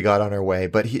apology as we got on our way.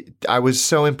 But I was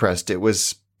so impressed. It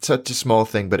was such a small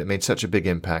thing, but it made such a big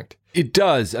impact. It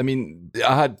does. I mean,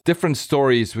 I had different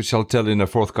stories, which I'll tell in a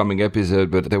forthcoming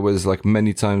episode, but there was like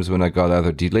many times when I got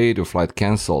either delayed or flight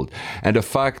canceled. And the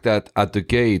fact that at the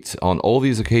gate, on all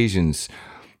these occasions,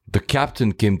 the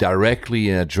captain came directly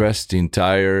and addressed the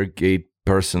entire gate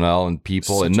personnel and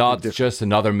people, and not just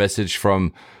another message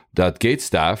from that gate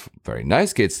staff, very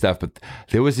nice gate staff, but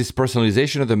there was this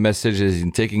personalization of the message as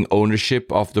in taking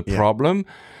ownership of the problem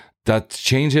that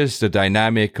changes the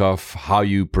dynamic of how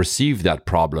you perceive that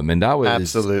problem. And that was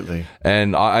absolutely.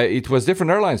 And it was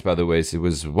different airlines, by the way. So it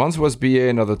was once was BA,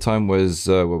 another time was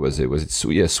what was it? Was it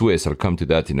Swiss? I'll come to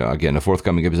that. Again, a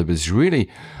forthcoming episode. But it's really,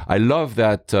 I love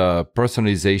that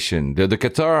personalization. The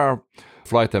Qatar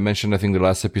flight I mentioned, I think the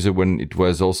last episode, when it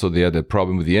was also they had a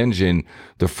problem with the engine,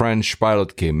 the French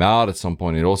pilot came out at some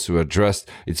point and also addressed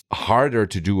it's harder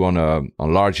to do on a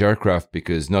large aircraft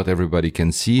because not everybody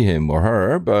can see him or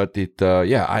her, but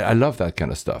I love that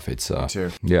kind of stuff. It's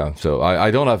so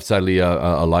I don't have sadly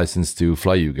a license to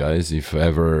fly you guys if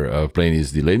ever a plane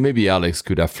is delayed. Maybe Alex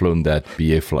could have flown that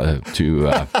BA flight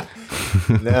to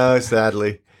no,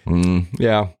 sadly.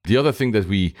 The other thing that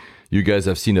we you guys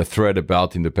have seen a thread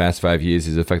about in the past 5 years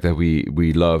is the fact that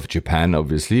we love Japan,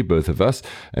 obviously, both of us.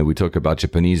 And we talk about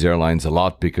Japanese airlines a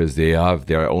lot because they have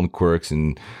their own quirks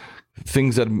and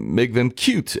things that make them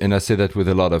cute. And I say that with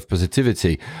a lot of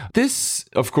positivity. This,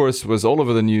 of course, was all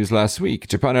over the news last week.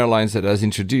 Japan Airlines that has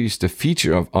introduced a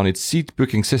feature on its seat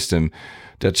booking system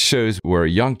that shows where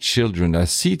young children are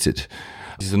seated.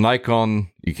 This is an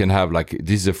icon. You can have like,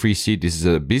 this is a free seat, this is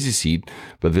a busy seat,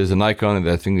 but there's an icon and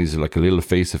that thing is like a little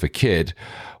face of a kid.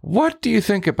 What do you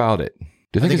think about it?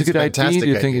 Do you think it's a good idea? Do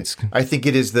you think it's? I think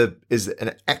it is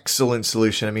an excellent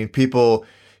solution. I mean,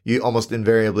 you almost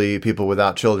invariably, people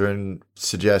without children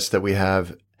suggest that we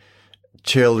have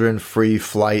children-free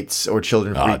flights or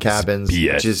children-free cabins,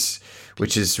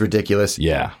 which is ridiculous.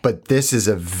 Yeah. But this is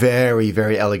a very,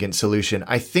 very elegant solution.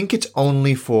 I think it's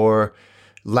only for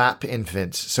lap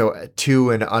infants, so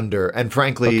 2 and under. And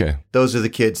frankly, those are the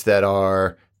kids that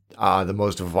are the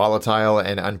most volatile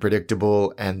and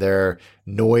unpredictable, and their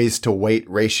noise to weight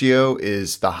ratio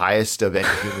is the highest of any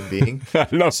human being. I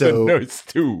love the noise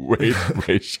to weight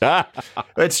ratio.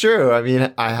 It's true. I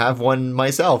mean, I have one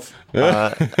myself.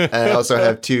 And I also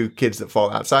have 2 kids that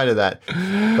fall outside of that.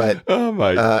 But oh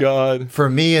my God. For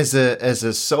me as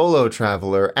a solo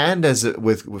traveler and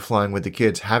with flying with the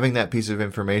kids, having that piece of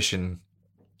information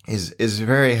is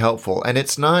very helpful. And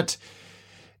it's not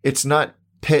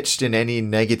pitched in any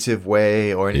negative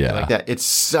way or anything like that.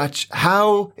 It's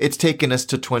how it's taken us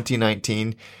to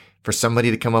 2019 for somebody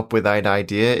to come up with that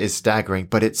idea is staggering,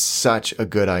 but it's such a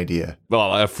good idea.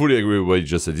 Well, I fully agree with what you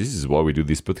just said. This is why we do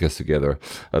this podcast together.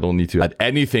 I don't need to add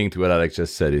anything to what Alex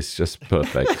just said. It's just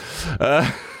perfect.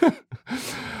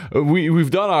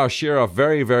 We've done our share of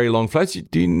very, very long flights.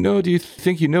 Do you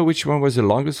think you know which one was the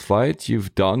longest flight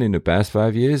you've done in the past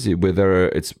 5 years, whether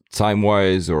it's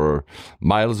time-wise or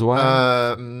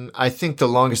miles-wise? I think the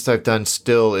longest I've done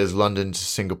still is London to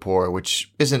Singapore,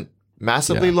 which isn't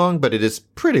massively long, but it is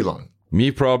pretty long.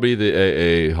 Me, probably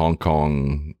the Hong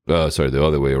Kong, the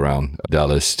other way around,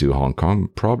 Dallas to Hong Kong,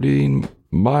 probably in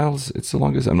miles. It's the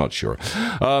longest. I'm not sure.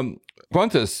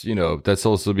 Qantas, that's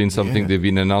also been something they've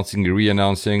been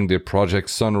re-announcing their Project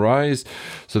Sunrise.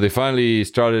 So they finally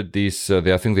started these,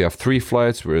 I think they have 3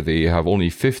 flights where they have only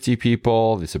 50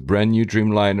 people. It's a brand new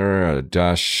Dreamliner,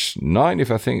 Dash 9,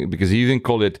 because he even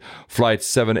called it Flight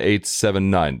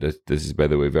 7879. This is, by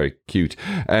the way, very cute.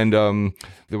 And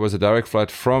there was a direct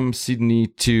flight from Sydney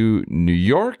to New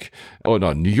York. Oh,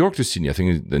 no, New York to Sydney. I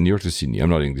think it's New York to Sydney. I'm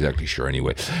not exactly sure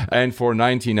anyway. And for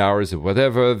 19 hours or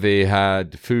whatever, they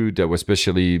had food that was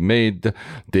specially made.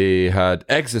 They had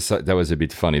exercise. That was a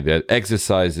bit funny. They had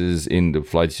exercises in the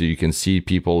flight, so you can see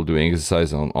people doing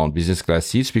exercise on business class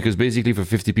seats, because basically for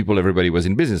 50 people, everybody was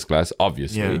in business class,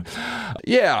 obviously.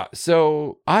 Yeah.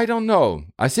 So I don't know.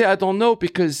 I say I don't know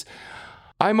because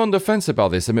I'm on the fence about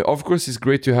this. I mean, of course, it's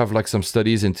great to have like some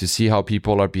studies and to see how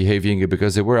people are behaving,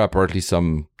 because there were apparently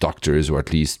some doctors or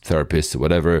at least therapists or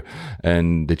whatever,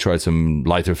 and they tried some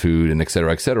lighter food and et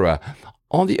cetera, et cetera.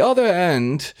 On the other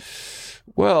hand,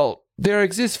 well, there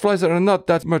exist flights that are not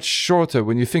that much shorter.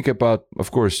 When you think about,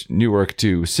 of course, Newark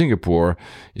to Singapore,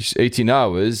 it's 18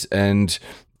 hours, and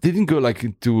they didn't go like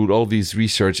into all these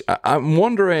research. I'm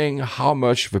wondering how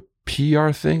much of a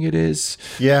PR thing it is.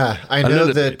 Yeah, I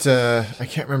know that I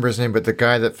can't remember his name, but the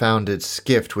guy that founded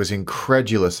Skift was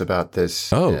incredulous about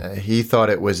this. He thought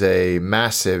it was a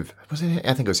massive, I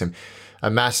think it was him,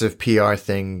 a massive PR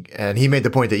thing. And he made the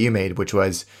point that you made, which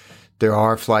was there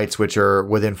are flights which are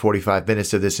within 45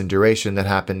 minutes of this in duration that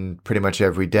happen pretty much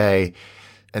every day.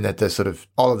 And that the sort of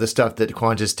all of the stuff that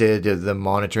Qantas did, the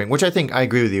monitoring, which I think I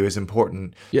agree with you is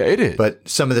important. Yeah, it is. But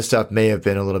some of the stuff may have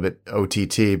been a little bit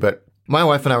OTT. But my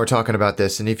wife and I were talking about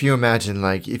this, and if you imagine,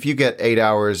 like, if you get 8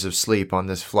 hours of sleep on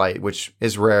this flight, which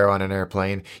is rare on an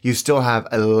airplane, you still have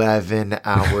 11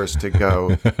 hours to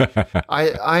go.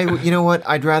 You know what?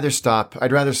 I'd rather stop.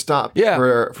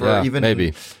 For even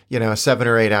maybe 7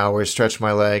 or 8 hours, stretch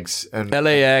my legs, and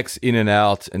LAX in and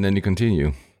out, and then you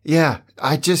continue. Yeah,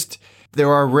 there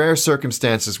are rare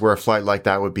circumstances where a flight like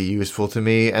that would be useful to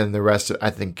me, and the rest, I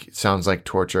think, sounds like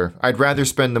torture. I'd rather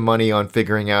spend the money on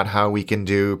figuring out how we can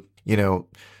do,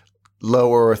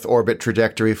 low Earth orbit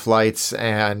trajectory flights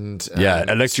and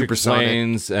electric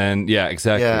planes and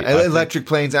exactly. Yeah, electric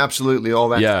planes, absolutely, all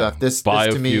that stuff. This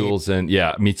biofuels to me,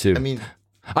 and me too.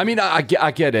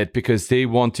 I get it, because they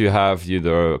want to have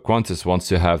Qantas wants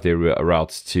to have their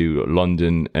routes to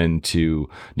London and to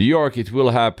New York. It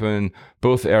will happen.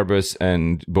 Both Airbus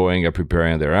and Boeing are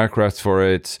preparing their aircraft for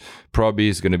it. Probably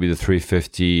it's going to be the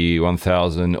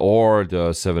 350-1000 or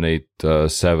the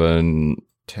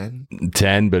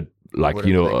 787-10, but like,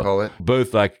 Whatever they call it.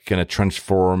 both like kind of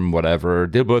transform whatever.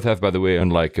 They both have, by the way,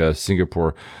 unlike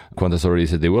Singapore, Qantas already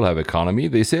said they will have economy.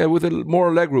 They say with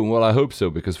more legroom. Well, I hope so,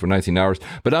 because for 19 hours.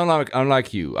 But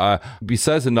unlike you,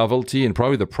 besides the novelty and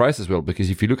probably the price as well, because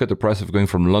if you look at the price of going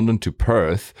from London to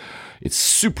Perth, it's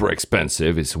super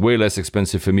expensive. It's way less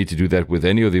expensive for me to do that with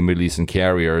any of the Middle Eastern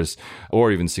carriers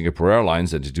or even Singapore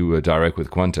Airlines than to do a direct with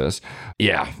Qantas.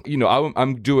 Yeah,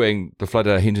 I'm doing the flight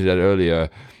that I hinted at earlier,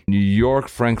 New York,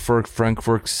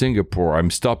 Frankfurt, Singapore.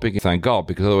 I'm stopping, thank God,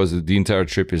 because otherwise the entire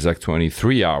trip is like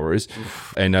 23 hours.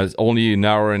 And that's only an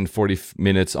hour and 40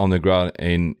 minutes on the ground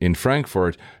in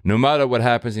Frankfurt. No matter what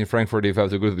happens in Frankfurt, if I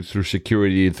have to go through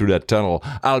security through that tunnel,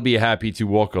 I'll be happy to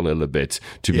walk a little bit,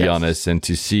 to be honest, and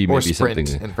to see maybe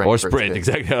something. Or sprint,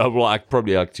 exactly. I'll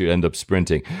probably like to end up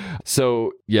sprinting.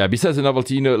 So, yeah, besides the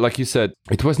novelty, like you said,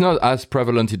 it was not as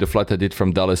prevalent in the flight I did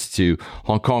from Dallas to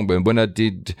Hong Kong, but when I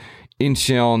did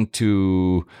Incheon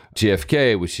to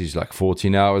JFK, which is like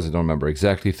 14 hours. I don't remember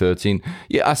exactly, 13.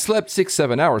 Yeah, I slept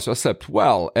 6-7 hours. So I slept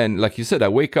well. And like you said, I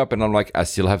wake up and I'm like, I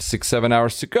still have 6-7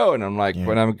 hours to go. And I'm like,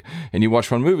 and you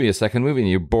watch one movie, a second movie, and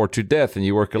you're bored to death and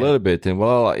you work a little bit. And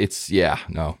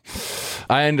no.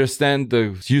 I understand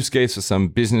the use case for some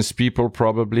business people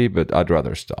probably, but I'd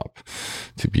rather stop,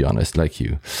 to be honest, like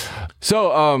you.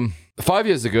 So, 5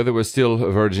 years ago, there was still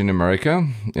Virgin America.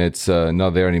 It's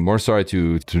not there anymore. Sorry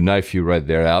to knife you right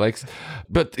there, Alex.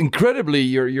 But incredibly,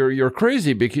 you're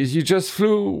crazy because you just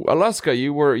flew Alaska.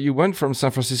 You went from San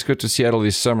Francisco to Seattle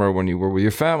this summer when you were with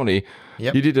your family.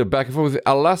 Yep. You did a back and forth with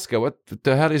Alaska. What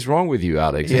the hell is wrong with you,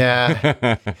 Alex?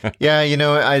 Yeah, yeah.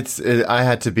 I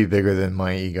had to be bigger than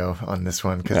my ego on this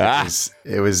one because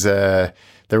it was the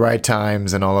right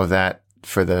times and all of that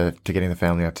to getting the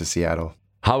family up to Seattle.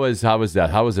 How was that?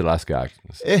 How was Alaska?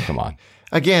 Come on.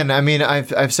 Again, I mean,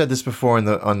 I've said this before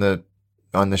on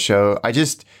the show.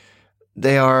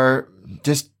 They are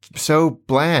just so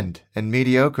bland and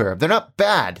mediocre. They're not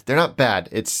bad.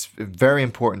 It's very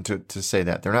important to say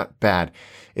that they're not bad.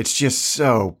 It's just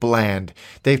so bland.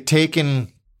 They've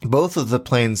taken both of the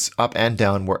planes up and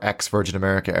down were ex-Virgin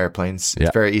America airplanes.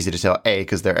 It's very easy to tell, A,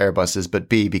 because they're Airbuses, but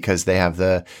B, because they have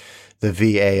the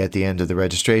VA at the end of the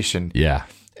registration. Yeah.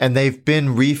 And they've been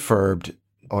refurbed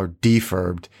or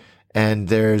defurbed, and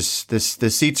the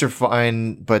seats are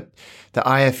fine, but the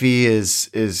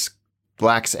IFE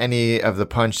lacks any of the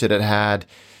punch that it had.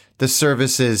 The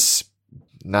service is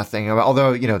nothing.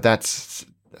 Although that's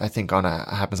I think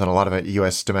happens on a lot of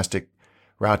U.S. domestic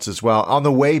routes as well. On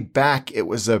the way back, it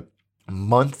was a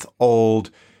month-old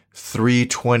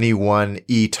 321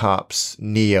 E-Tops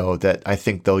Neo that I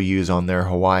think they'll use on their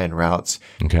Hawaiian routes.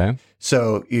 Okay.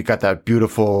 So you got that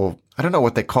beautiful, I don't know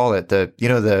what they call it.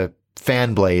 The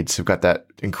fan blades have got that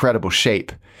incredible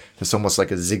shape. It's almost like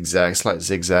a slight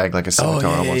zigzag, like a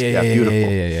scimitar almost. Yeah, beautiful.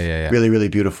 Yeah. Really, really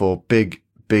beautiful. Big,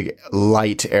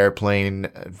 light airplane.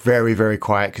 Very, very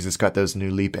quiet because it's got those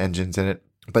new LEAP engines in it.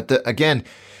 But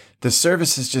the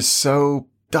service is just so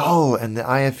dull, and the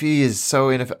IFE is so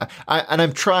ineffective. And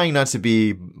I'm trying not to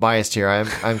be biased here.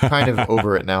 I'm kind of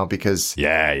over it now because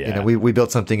we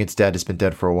built something. It's dead. It's been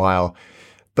dead for a while.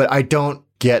 But I don't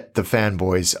get the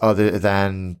fanboys other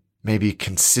than maybe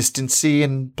consistency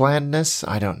and blandness.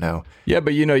 I don't know. Yeah,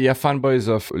 but you have fanboys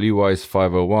of Levi's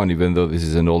 501, even though this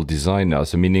is an old design now.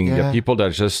 So meaning you have people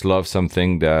that just love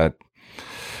something that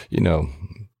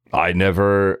I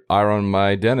never iron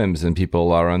my denims, and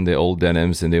people iron the old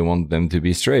denims and they want them to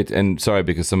be straight. And sorry,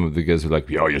 because some of the guys are like,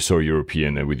 "Oh, you're so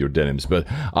European with your denims." But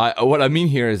what I mean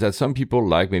here is that some people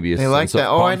like maybe they like that.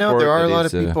 Oh, I know there are a lot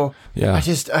of people. Yeah,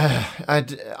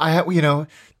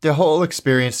 the whole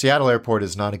experience. Seattle Airport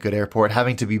is not a good airport.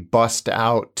 Having to be bussed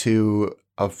out to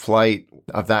a flight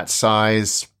of that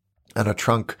size on a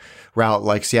trunk route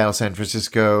like Seattle San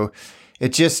Francisco,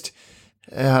 it just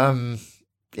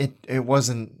it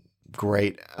wasn't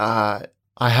great. I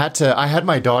had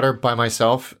my daughter by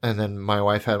myself, and then my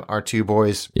wife had our two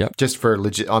boys just for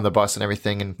legit on the bus and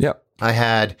everything. And I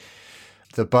had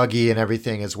the buggy and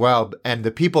everything as well. And the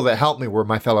people that helped me were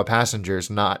my fellow passengers.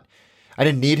 I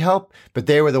didn't need help, but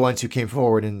they were the ones who came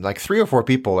forward, and like 3 or 4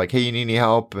 people like, "Hey, you need any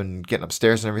help?" and getting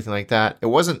upstairs and everything like that. It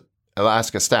wasn't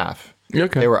Alaska staff.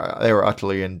 Okay. They were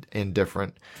utterly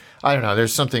indifferent. I don't know.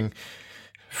 There's something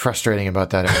frustrating about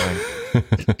that airline.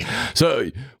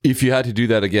 So if you had to do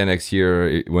that again next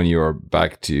year when you're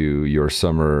back to your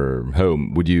summer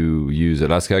home, would you use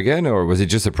Alaska again, or was it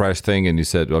just a price thing and you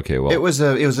said, okay, well... It was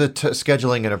a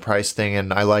scheduling and a price thing,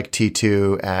 and I like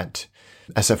T2 at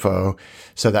SFO,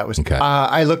 so that was... Okay.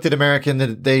 I looked at American,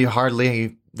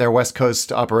 their West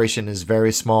Coast operation is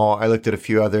very small. I looked at a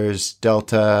few others,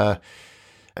 Delta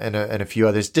and a few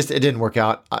others. Just, it didn't work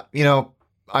out.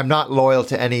 I'm not loyal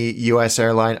to any U.S.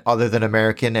 airline other than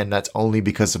American, and that's only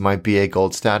because of my BA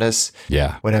Gold status.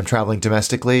 Yeah. When I'm traveling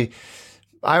domestically,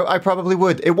 I probably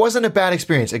would. It wasn't a bad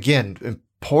experience. Again,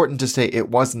 important to say, it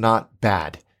was not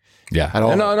bad. Yeah. At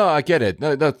all. No, I get it.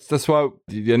 No, that's why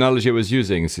the analogy I was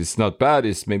using is it's not bad.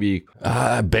 It's maybe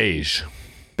beige.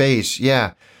 Beige,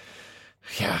 yeah.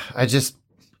 Yeah,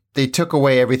 they took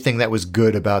away everything that was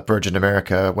good about Virgin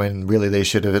America when really they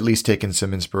should have at least taken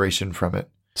some inspiration from it.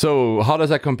 So how does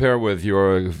that compare with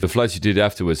the flights you did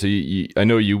afterwards? So I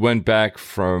know you went back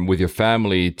with your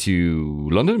family to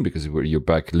London because you're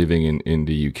back living in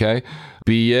the UK.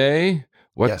 BA,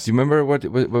 what Yes. do you remember? What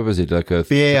was it, like a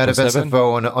BA out of 777?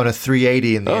 SFO on a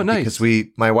 380 in the end, nice. because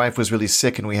my wife was really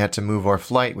sick and we had to move our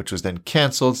flight, which was then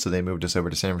canceled. So they moved us over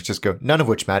to San Francisco. None of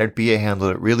which mattered. BA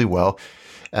handled it really well.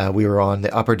 We were on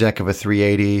the upper deck of a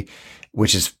 380,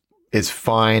 which is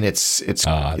fine. It's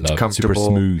comfortable, super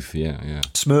smooth. Yeah.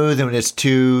 smooth, and it's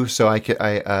 2, so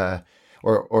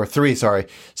or 3, sorry.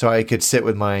 So I could sit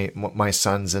with my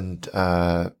sons, and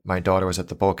my daughter was at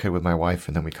the bulkhead with my wife,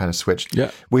 and then we kind of switched.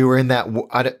 Yeah. We were in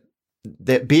the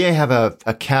BA have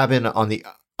a cabin on the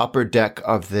upper deck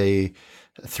of the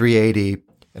 380,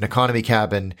 an economy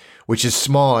cabin, which is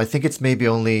small. I think it's maybe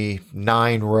only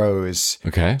 9 rows.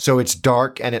 Okay. So it's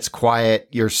dark and it's quiet.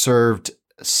 You're served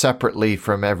separately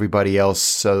from everybody else,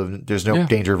 so there's no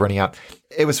danger of running out.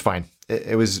 It was fine.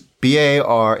 It was BA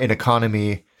are in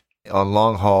economy on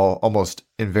long haul almost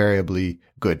invariably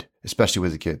good, especially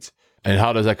with the kids. And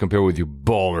how does that compare with your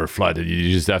baller flight that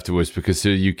you just afterwards? Because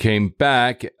you came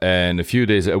back, and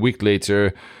a week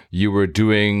later, you were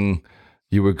going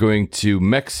to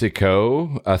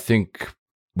Mexico, I think,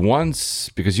 once,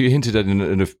 because you hinted at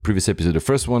in a previous episode. The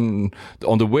first one,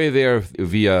 on the way there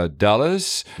via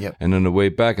Dallas, Yep. and on the way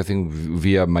back, I think,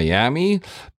 via Miami.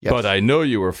 Yes. But I know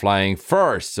you were flying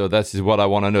first, so that's what I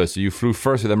want to know. So you flew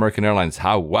first with American Airlines.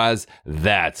 How was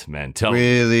that, man? Tell me.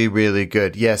 Really, really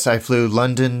good. Yes, I flew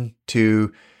London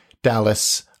to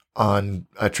Dallas on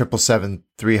a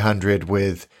 777-300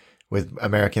 with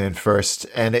American in first,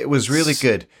 and it was really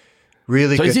good.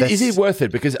 Really So good. is it worth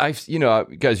it? Because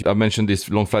guys, I mentioned this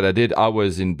long flight I did. I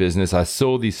was in business. I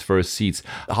saw these first seats.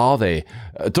 How are they?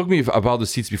 Talk to me about the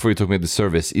seats before you talk me about the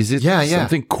service. Is it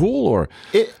something cool or?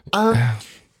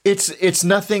 It's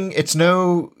nothing. It's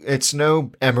no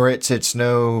Emirates. It's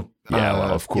no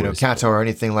of course, Qatar or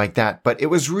anything like that. But it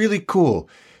was really cool.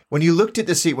 When you looked at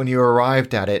the seat when you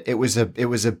arrived at it, it was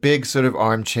a big sort of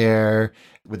armchair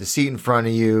with a seat in front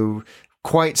of you.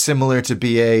 Quite similar to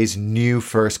BA's new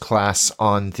first class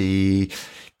on the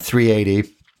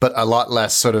 380, but a lot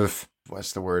less sort of,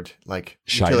 what's the word? Like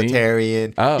shiny?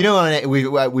 Utilitarian.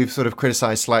 Oh. We've sort of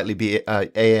criticized slightly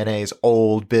ANA's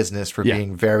old business for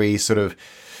being very sort of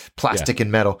plastic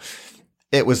and metal.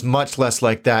 It was much less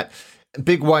like that.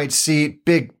 Big white seat,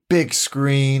 big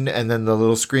screen, and then the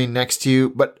little screen next to you.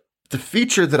 But the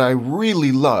feature that I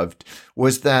really loved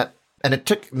was that, and it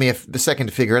took me a second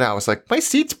to figure it out. I was like, my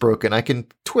seat's broken. I can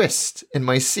twist in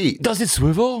my seat. Does it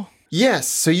swivel? Yes.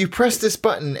 So you press this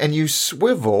button and you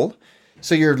swivel.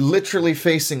 So you're literally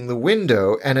facing the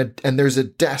window, and there's a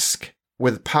desk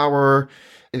with power.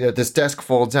 This desk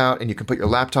folds out, and you can put your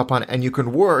laptop on it, and you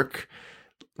can work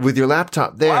with your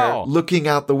laptop there, looking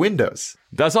out the windows.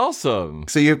 That's awesome.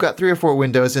 So you've got 3 or 4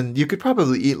 windows, and you could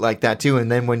probably eat like that too.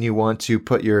 And then when you want to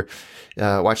put your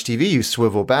watch TV, you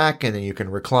swivel back, and then you can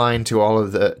recline to all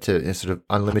of to sort of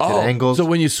unlimited angles. So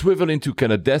when you swivel into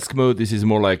kind of desk mode, this is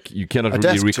more like you cannot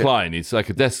really recline. It's like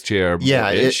a desk chair.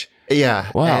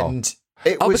 Yeah. Wow. And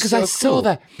it was because so I saw cool.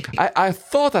 that. I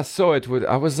thought I saw it.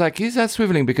 I was like, is that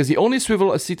swiveling? Because the only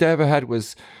swivel seat I ever had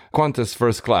was Qantas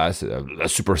first class, a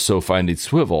super sofa, and it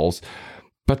swivels.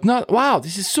 But not, wow,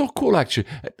 this is so cool, actually.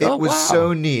 It was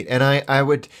so neat. And I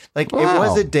would, like, it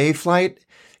was a day flight.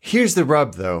 Here's the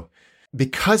rub, though.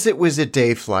 Because it was a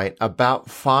day flight, about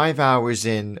 5 hours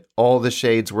in, all the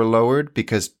shades were lowered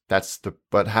because that's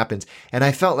what happens. And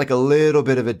I felt like a little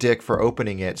bit of a dick for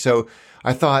opening it. So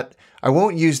I thought, I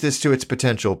won't use this to its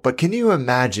potential. But can you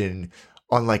imagine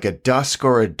on like a dusk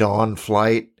or a dawn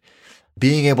flight,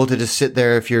 being able to just sit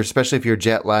there, especially if you're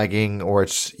jet lagging or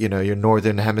it's, your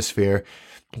northern hemisphere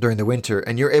during the winter,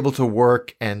 and you're able to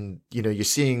work, and you're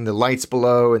seeing the lights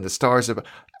below and the stars above.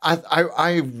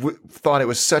 I thought it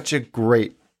was such a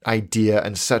great idea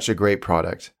and such a great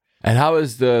product. And how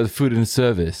is the food and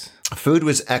service? Food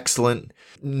was excellent,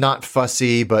 not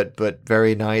fussy, but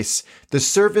very nice. The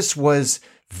service was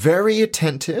very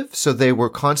attentive, so they were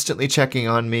constantly checking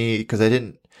on me because I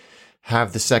didn't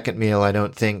have the second meal, I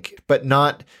don't think, but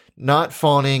not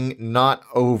fawning, not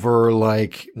over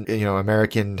like,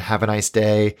 American have a nice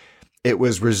day. It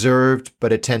was reserved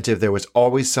but attentive. There was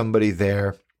always somebody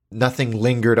there. Nothing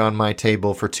lingered on my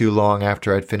table for too long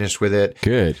after I'd finished with it.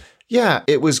 Good. Yeah,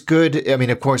 it was good. I mean,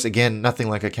 of course, again, nothing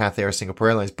like a Cathay or Singapore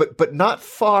Airlines, but not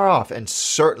far off, and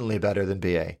certainly better than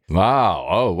BA. Wow.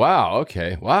 Oh, wow.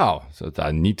 Okay. Wow. So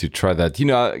I need to try that.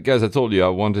 Guys, I told you I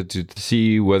wanted to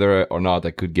see whether or not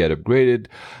I could get upgraded.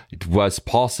 It was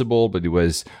possible, but it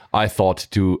was, I thought,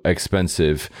 too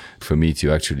expensive for me to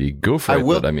actually go for it.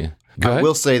 But I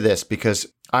will say this, because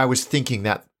I was thinking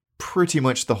that pretty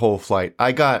much the whole flight.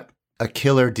 I got a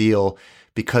killer deal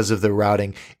because of the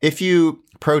routing.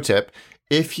 Pro tip,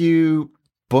 if you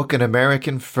book an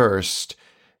American first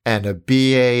and a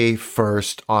BA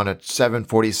first on a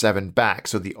 747 back,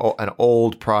 so an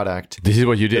old product. This is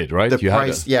what you did, right? The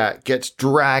price, gets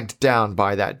dragged down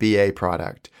by that BA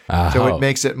product. So it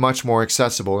makes it much more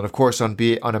accessible. And of course, on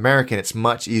American, it's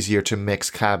much easier to mix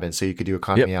cabins, so you could do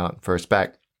economy out first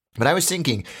back. But I was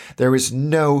thinking, there is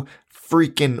no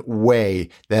freaking way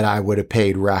that I would have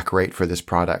paid rack rate for this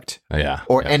product.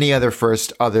 Or any other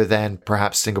first other than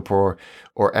perhaps Singapore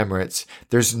or Emirates.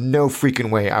 There's no freaking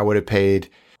way I would have paid.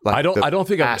 I don't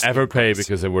think I've ever paid,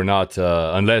 because they were not,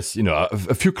 unless,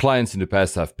 a few clients in the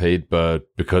past have paid, but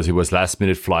because it was last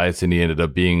minute flights and he ended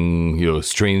up being,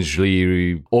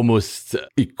 strangely almost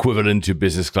equivalent to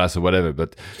business class or whatever.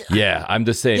 But I'm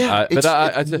the same.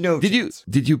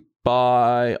 Did you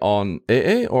buy on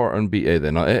AA or on BA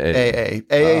then? AA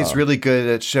is really good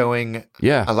at showing,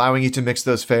 allowing you to mix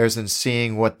those fares and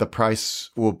seeing what the price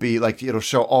will be. Like, it'll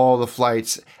show all the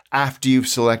flights after you've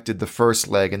selected the first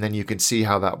leg, and then you can see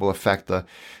how that will affect the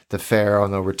fare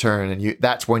on the return. And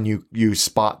that's when you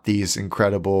spot these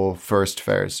incredible first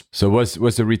fares. So was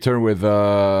the return with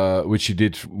which you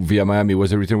did via Miami,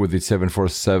 was the return with the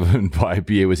 747 by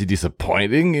BA, was it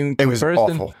disappointing in comparison?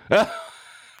 It was awful.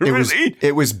 Really?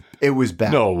 It was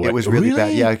bad. No way. It was really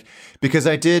bad. Yeah, because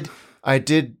I did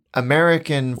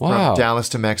American from Dallas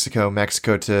to Mexico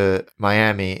to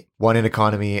Miami, one in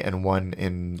economy and one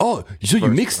in. Oh, so you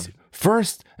mixed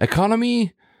first and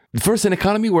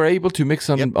economy were able to mix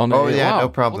on. Yep. On no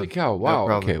problem. Holy cow! Wow. No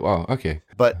problem. Okay. Wow. Okay.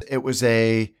 But it was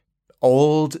a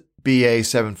old BA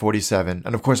 747,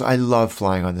 and of course I love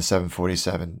flying on the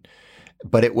 747,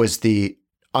 but it was the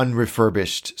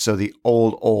unrefurbished, so the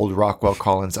old Rockwell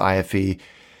Collins IFE,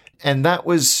 and that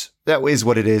was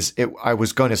what it is. I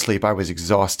was going to sleep. I was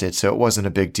exhausted, so it wasn't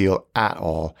a big deal at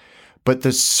all. But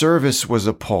the service was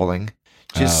appalling.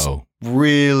 Just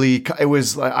really, it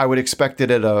was like I would expect it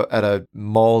at a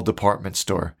mall department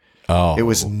store. It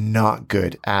was not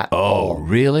good at all.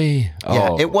 Really?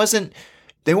 Yeah, it wasn't.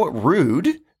 They weren't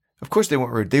rude. Of course, they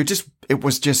weren't rude. It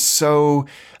was just so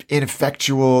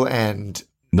ineffectual and.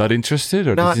 Not interested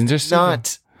or disinterested?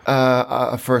 Not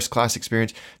a first class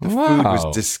experience. The food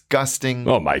was disgusting.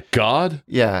 Oh my God.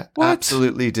 Yeah,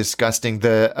 absolutely disgusting.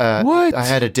 What? I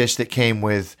had a dish that came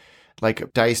with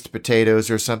like diced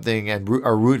potatoes or something and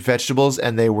root vegetables,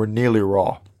 and they were nearly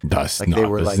raw. That's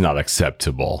not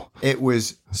acceptable. It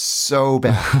was so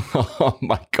bad. Oh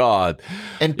my God.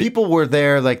 And people were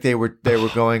there like they were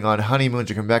going on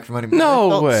honeymoons or coming back from honeymoons.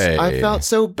 No way. I felt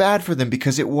so bad for them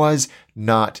because it was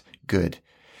not good.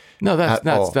 No,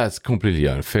 that's completely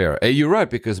unfair. You're right,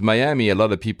 because Miami, a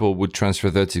lot of people would transfer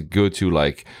there to go to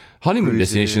like honeymoon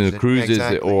destinations,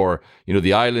 cruises, or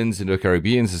the islands in the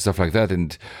Caribbean and stuff like that,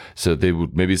 and so they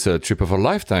would maybe it's a trip of a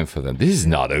lifetime for them. This is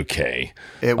not okay.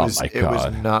 It was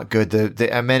not good. The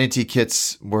amenity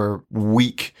kits were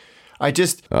weak.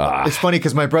 It's funny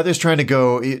because my brother's trying to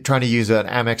use an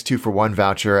Amex 2-for-1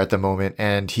 voucher at the moment,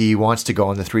 and he wants to go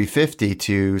on the 350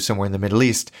 to somewhere in the Middle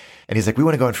East. And he's like, we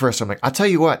want to go in first. So I'm like, I'll tell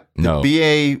you what,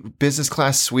 the BA business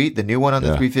class suite, the new one on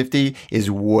the 350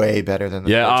 is way better than the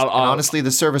first. And honestly,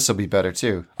 the service will be better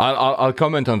too. I'll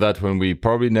comment on that when we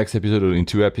probably next episode or in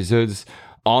 2 episodes.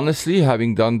 Honestly,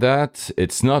 having done that,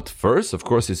 it's not first. Of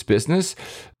course, it's business.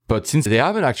 But since they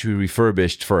haven't actually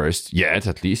refurbished first yet,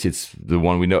 at least it's the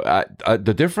one we know.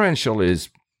 The differential is,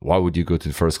 why would you go to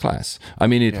the first class? I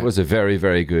mean, it was a very,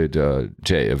 very good,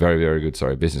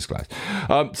 business class.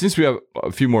 Since we have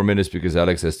a few more minutes because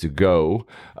Alex has to go,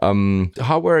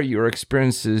 how were your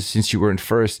experiences since you were in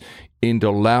first in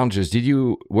the lounges?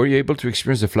 Were you able to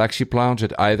experience the flagship lounge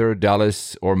at either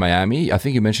Dallas or Miami? I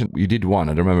think you mentioned you did one.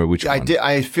 I don't remember which one. I did.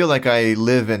 I feel like I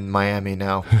live in Miami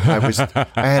now. I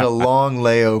had a long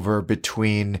layover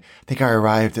between, I think I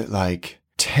arrived at like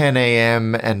 10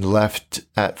 a.m. and left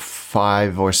at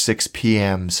 5 or 6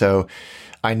 p.m. So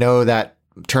I know that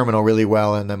terminal really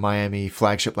well in the Miami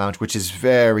flagship lounge, which is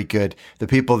very good. The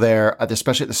people there,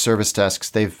 especially at the service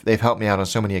desks, they've helped me out on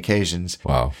so many occasions.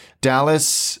 Wow.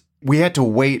 Dallas, we had to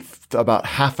wait about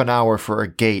half an hour for a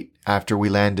gate after we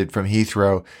landed from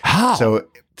Heathrow. How? So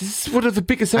This is one of the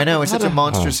biggest. I know, it's such a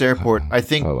monstrous airport. I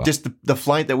think wow. just the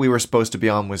flight that we were supposed to be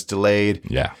on was delayed.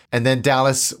 Yeah. And then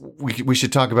Dallas, we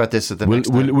should talk about this at the next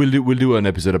time. We'll do an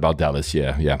episode about Dallas.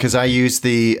 Yeah. Because I used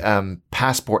the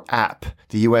passport app,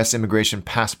 the U.S. immigration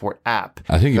passport app.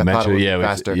 I think you mentioned,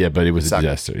 faster. but it was Sucked. a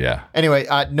disaster. Yeah. Anyway,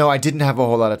 no, I didn't have a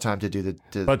whole lot of time to do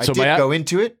the. But I so did my- go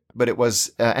into it, but it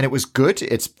was and it was good.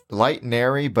 It's light and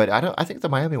airy, but I think the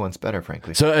Miami one's better,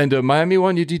 frankly. So, and the Miami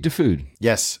one, you did the food,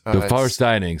 Yes, the first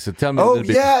dining. So tell me a Oh little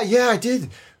bit. yeah, I did.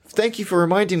 Thank you for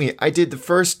reminding me. I did the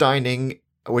first dining,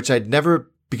 which I'd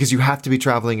never, because you have to be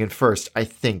traveling in first. I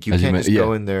think you As you can't meant, just yeah.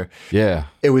 go in there. Yeah.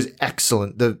 It was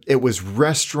excellent. It was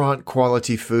restaurant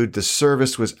quality food. The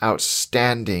service was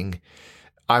outstanding.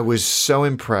 I was so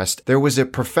impressed. There was a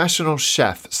professional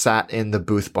chef sat in the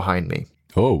booth behind me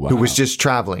Oh, wow. who was just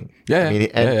traveling. Yeah,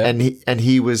 and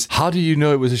he was How do you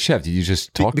know it was a chef? Did you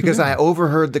just talk because to him? I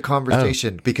overheard the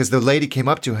conversation because the lady came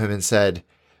up to him and said,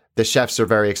 "The chefs are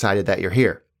very excited that you're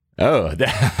here." Oh,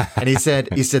 And he said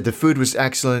the food was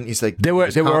excellent. He's like they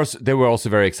were also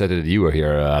very excited that you were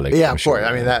here, Alex. Yeah, I'm of sure.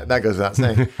 course. I mean that goes without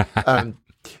saying.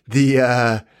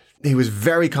 He was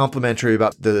very complimentary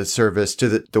about the service to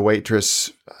the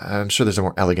waitress. I'm sure there's a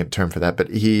more elegant term for that, but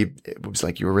it was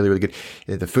like, "You were really, really good.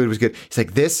 The food was good." He's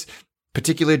like, "This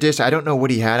particular dish, I don't know what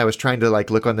he had. I was trying to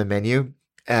like look on the menu.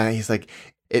 He's like,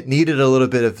 it needed a little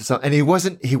bit of some, and he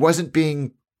wasn't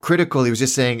being critical. He was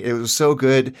just saying it was so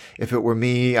good. If it were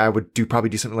me, I would probably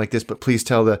do something like this, but please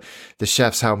tell the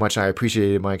chefs how much I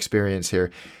appreciated my experience here."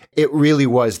 It really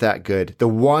was that good. The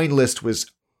wine list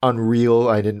was unreal.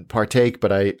 I didn't partake,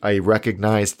 but I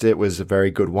recognized it was a very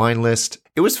good wine list.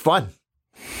 It was fun.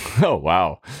 Oh,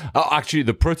 wow. Oh, actually,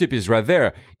 the pro tip is right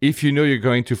there. If you know you're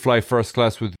going to fly first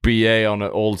class with BA on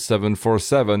an old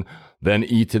 747, then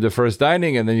eat at the first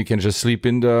dining, and then you can just sleep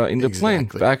in the plane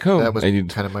back home. That was And you-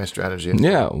 kind of my strategy.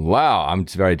 Yeah, wow. I'm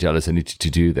very jealous. I need to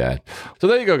do that. So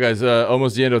there you go, guys.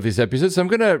 Almost the end of this episode. So I'm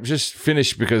going to just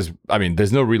finish because, I mean,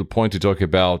 there's no real point to talk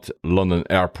about London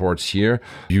airports here.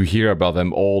 You hear about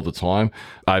them all the time.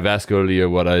 I've asked earlier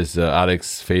what is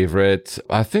Alex's favorite.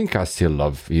 I think I still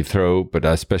love Heathrow, but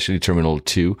especially Terminal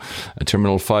 2.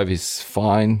 Terminal 5 is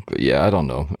fine, but yeah, I don't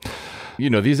know. You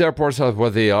know, these airports are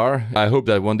what they are. I hope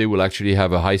that one day we'll actually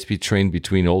have a high-speed train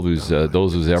between all those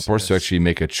airports to actually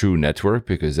make a true network,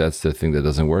 because that's the thing that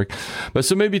doesn't work. But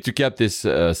so maybe to cap this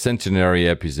centenary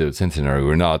episode,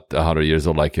 we're not 100 years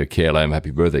old like KLM, happy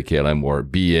birthday KLM, or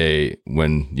BA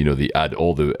when, you know, they add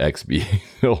all the XBA,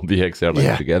 all the X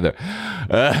airlines together.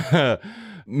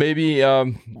 Maybe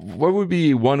what would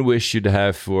be one wish you'd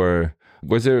have for,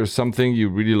 was there something you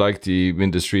really like the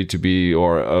industry to be,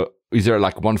 or is there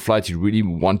like one flight you really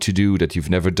want to do that you've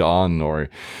never done, or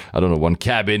I don't know, one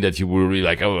cabin that you were really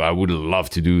like, oh, I would love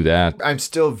to do that? I'm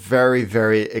still very,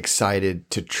 very excited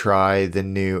to try the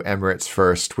new Emirates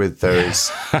First with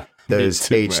those those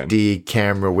too, HD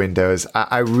camera windows.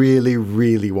 I really,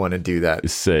 really want to do that.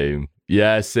 Same.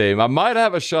 Yeah, same. I might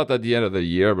have a shot at the end of the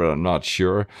year, but I'm not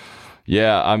sure.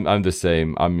 Yeah, I'm the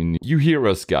same. I mean, you hear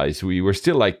us, guys. We're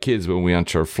still like kids when we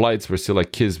enter flights. We're still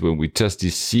like kids when we test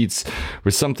these seats.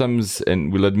 We're sometimes,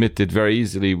 and we'll admit it very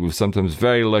easily, we're sometimes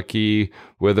very lucky,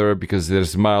 whether because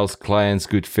there's miles, clients,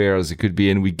 good fares, it could be,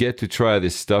 and we get to try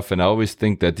this stuff. And I always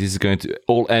think that this is going to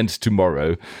all end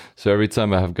tomorrow. So every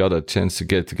time I have got a chance to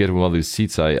get one of these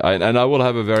seats, I will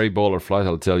have a very baller flight.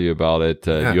 I'll tell you about it.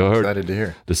 You I'm heard excited to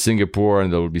hear. the Singapore,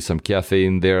 and there will be some cafe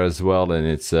in there as well, and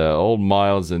it's all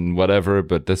miles and whatever,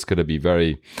 but that's going to be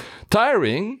very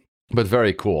tiring, but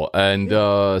very cool. And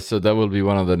so that will be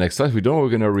one of the next slides. We don't know what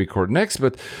we're going to record next,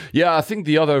 but yeah, I think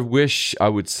the other wish I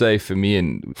would say for me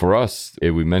and for us,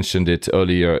 we mentioned it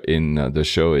earlier in the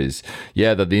show, is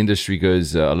that the industry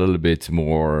goes a little bit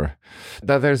more,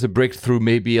 that there's a breakthrough,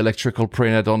 maybe electrical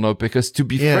plane, I don't know, because to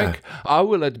be frank, I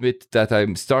will admit that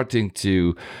I'm starting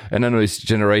to, and I know it's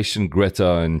Generation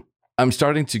Greta, and I'm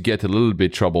starting to get a little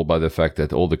bit troubled by the fact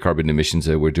that all the carbon emissions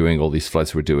that we're doing, all these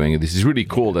flights we're doing, and this is really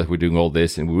cool that we're doing all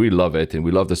this, and we really love it, and we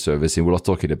love the service, and we're all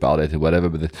talking about it and whatever,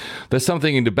 but there's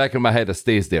something in the back of my head that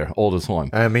stays there all the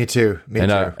time. Me too.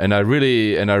 I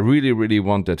really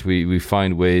want that we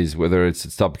find ways, whether it's a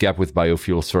stopgap with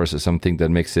biofuels first or something that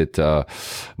makes it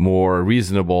more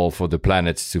reasonable for the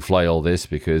planet to fly all this,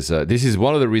 because this is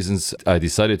one of the reasons I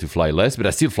decided to fly less, but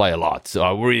I still fly a lot. So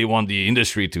I really want the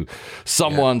industry to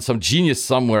some genius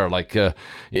somewhere, like in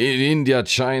India,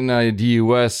 China, the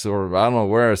US, or I don't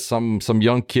know where, some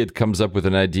young kid comes up with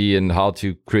an idea and how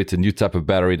to create a new type of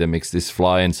battery that makes this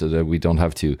fly, and so that we don't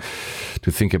have to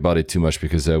think about it too much,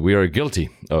 because we are guilty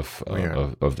of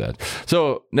that.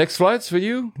 So next flights for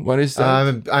you? When is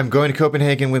that? I'm going to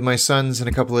Copenhagen with my sons in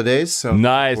a couple of days. So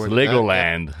nice,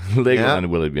 Legoland. Legoland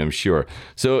will it be, I'm sure.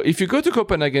 So if you go to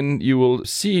Copenhagen, you will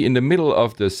see in the middle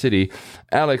of the city,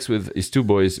 Alex with his two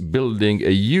boys building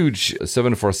a huge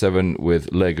 747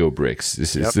 with Lego bricks.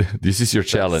 This is your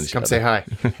challenge. Come say hi.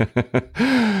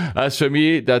 As for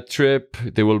me, that trip,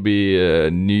 there will be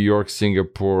New York,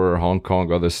 Singapore, Hong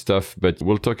Kong, other stuff, but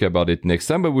we'll talk about it next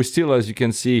time. But we're still, as you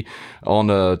can see, on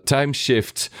a time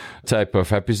shift type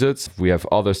of episodes. We have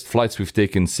other flights we've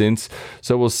taken since,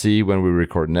 so we'll see when we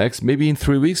record next. Maybe in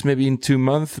 3 weeks, maybe in 2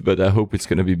 months, but I hope it's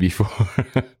going to be before.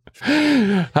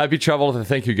 Happy travel, and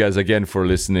thank you guys again for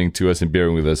listening to us and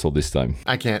bearing with us all this time.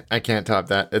 I can't top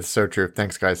that. It's so true.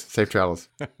 Thanks, guys. Safe travels.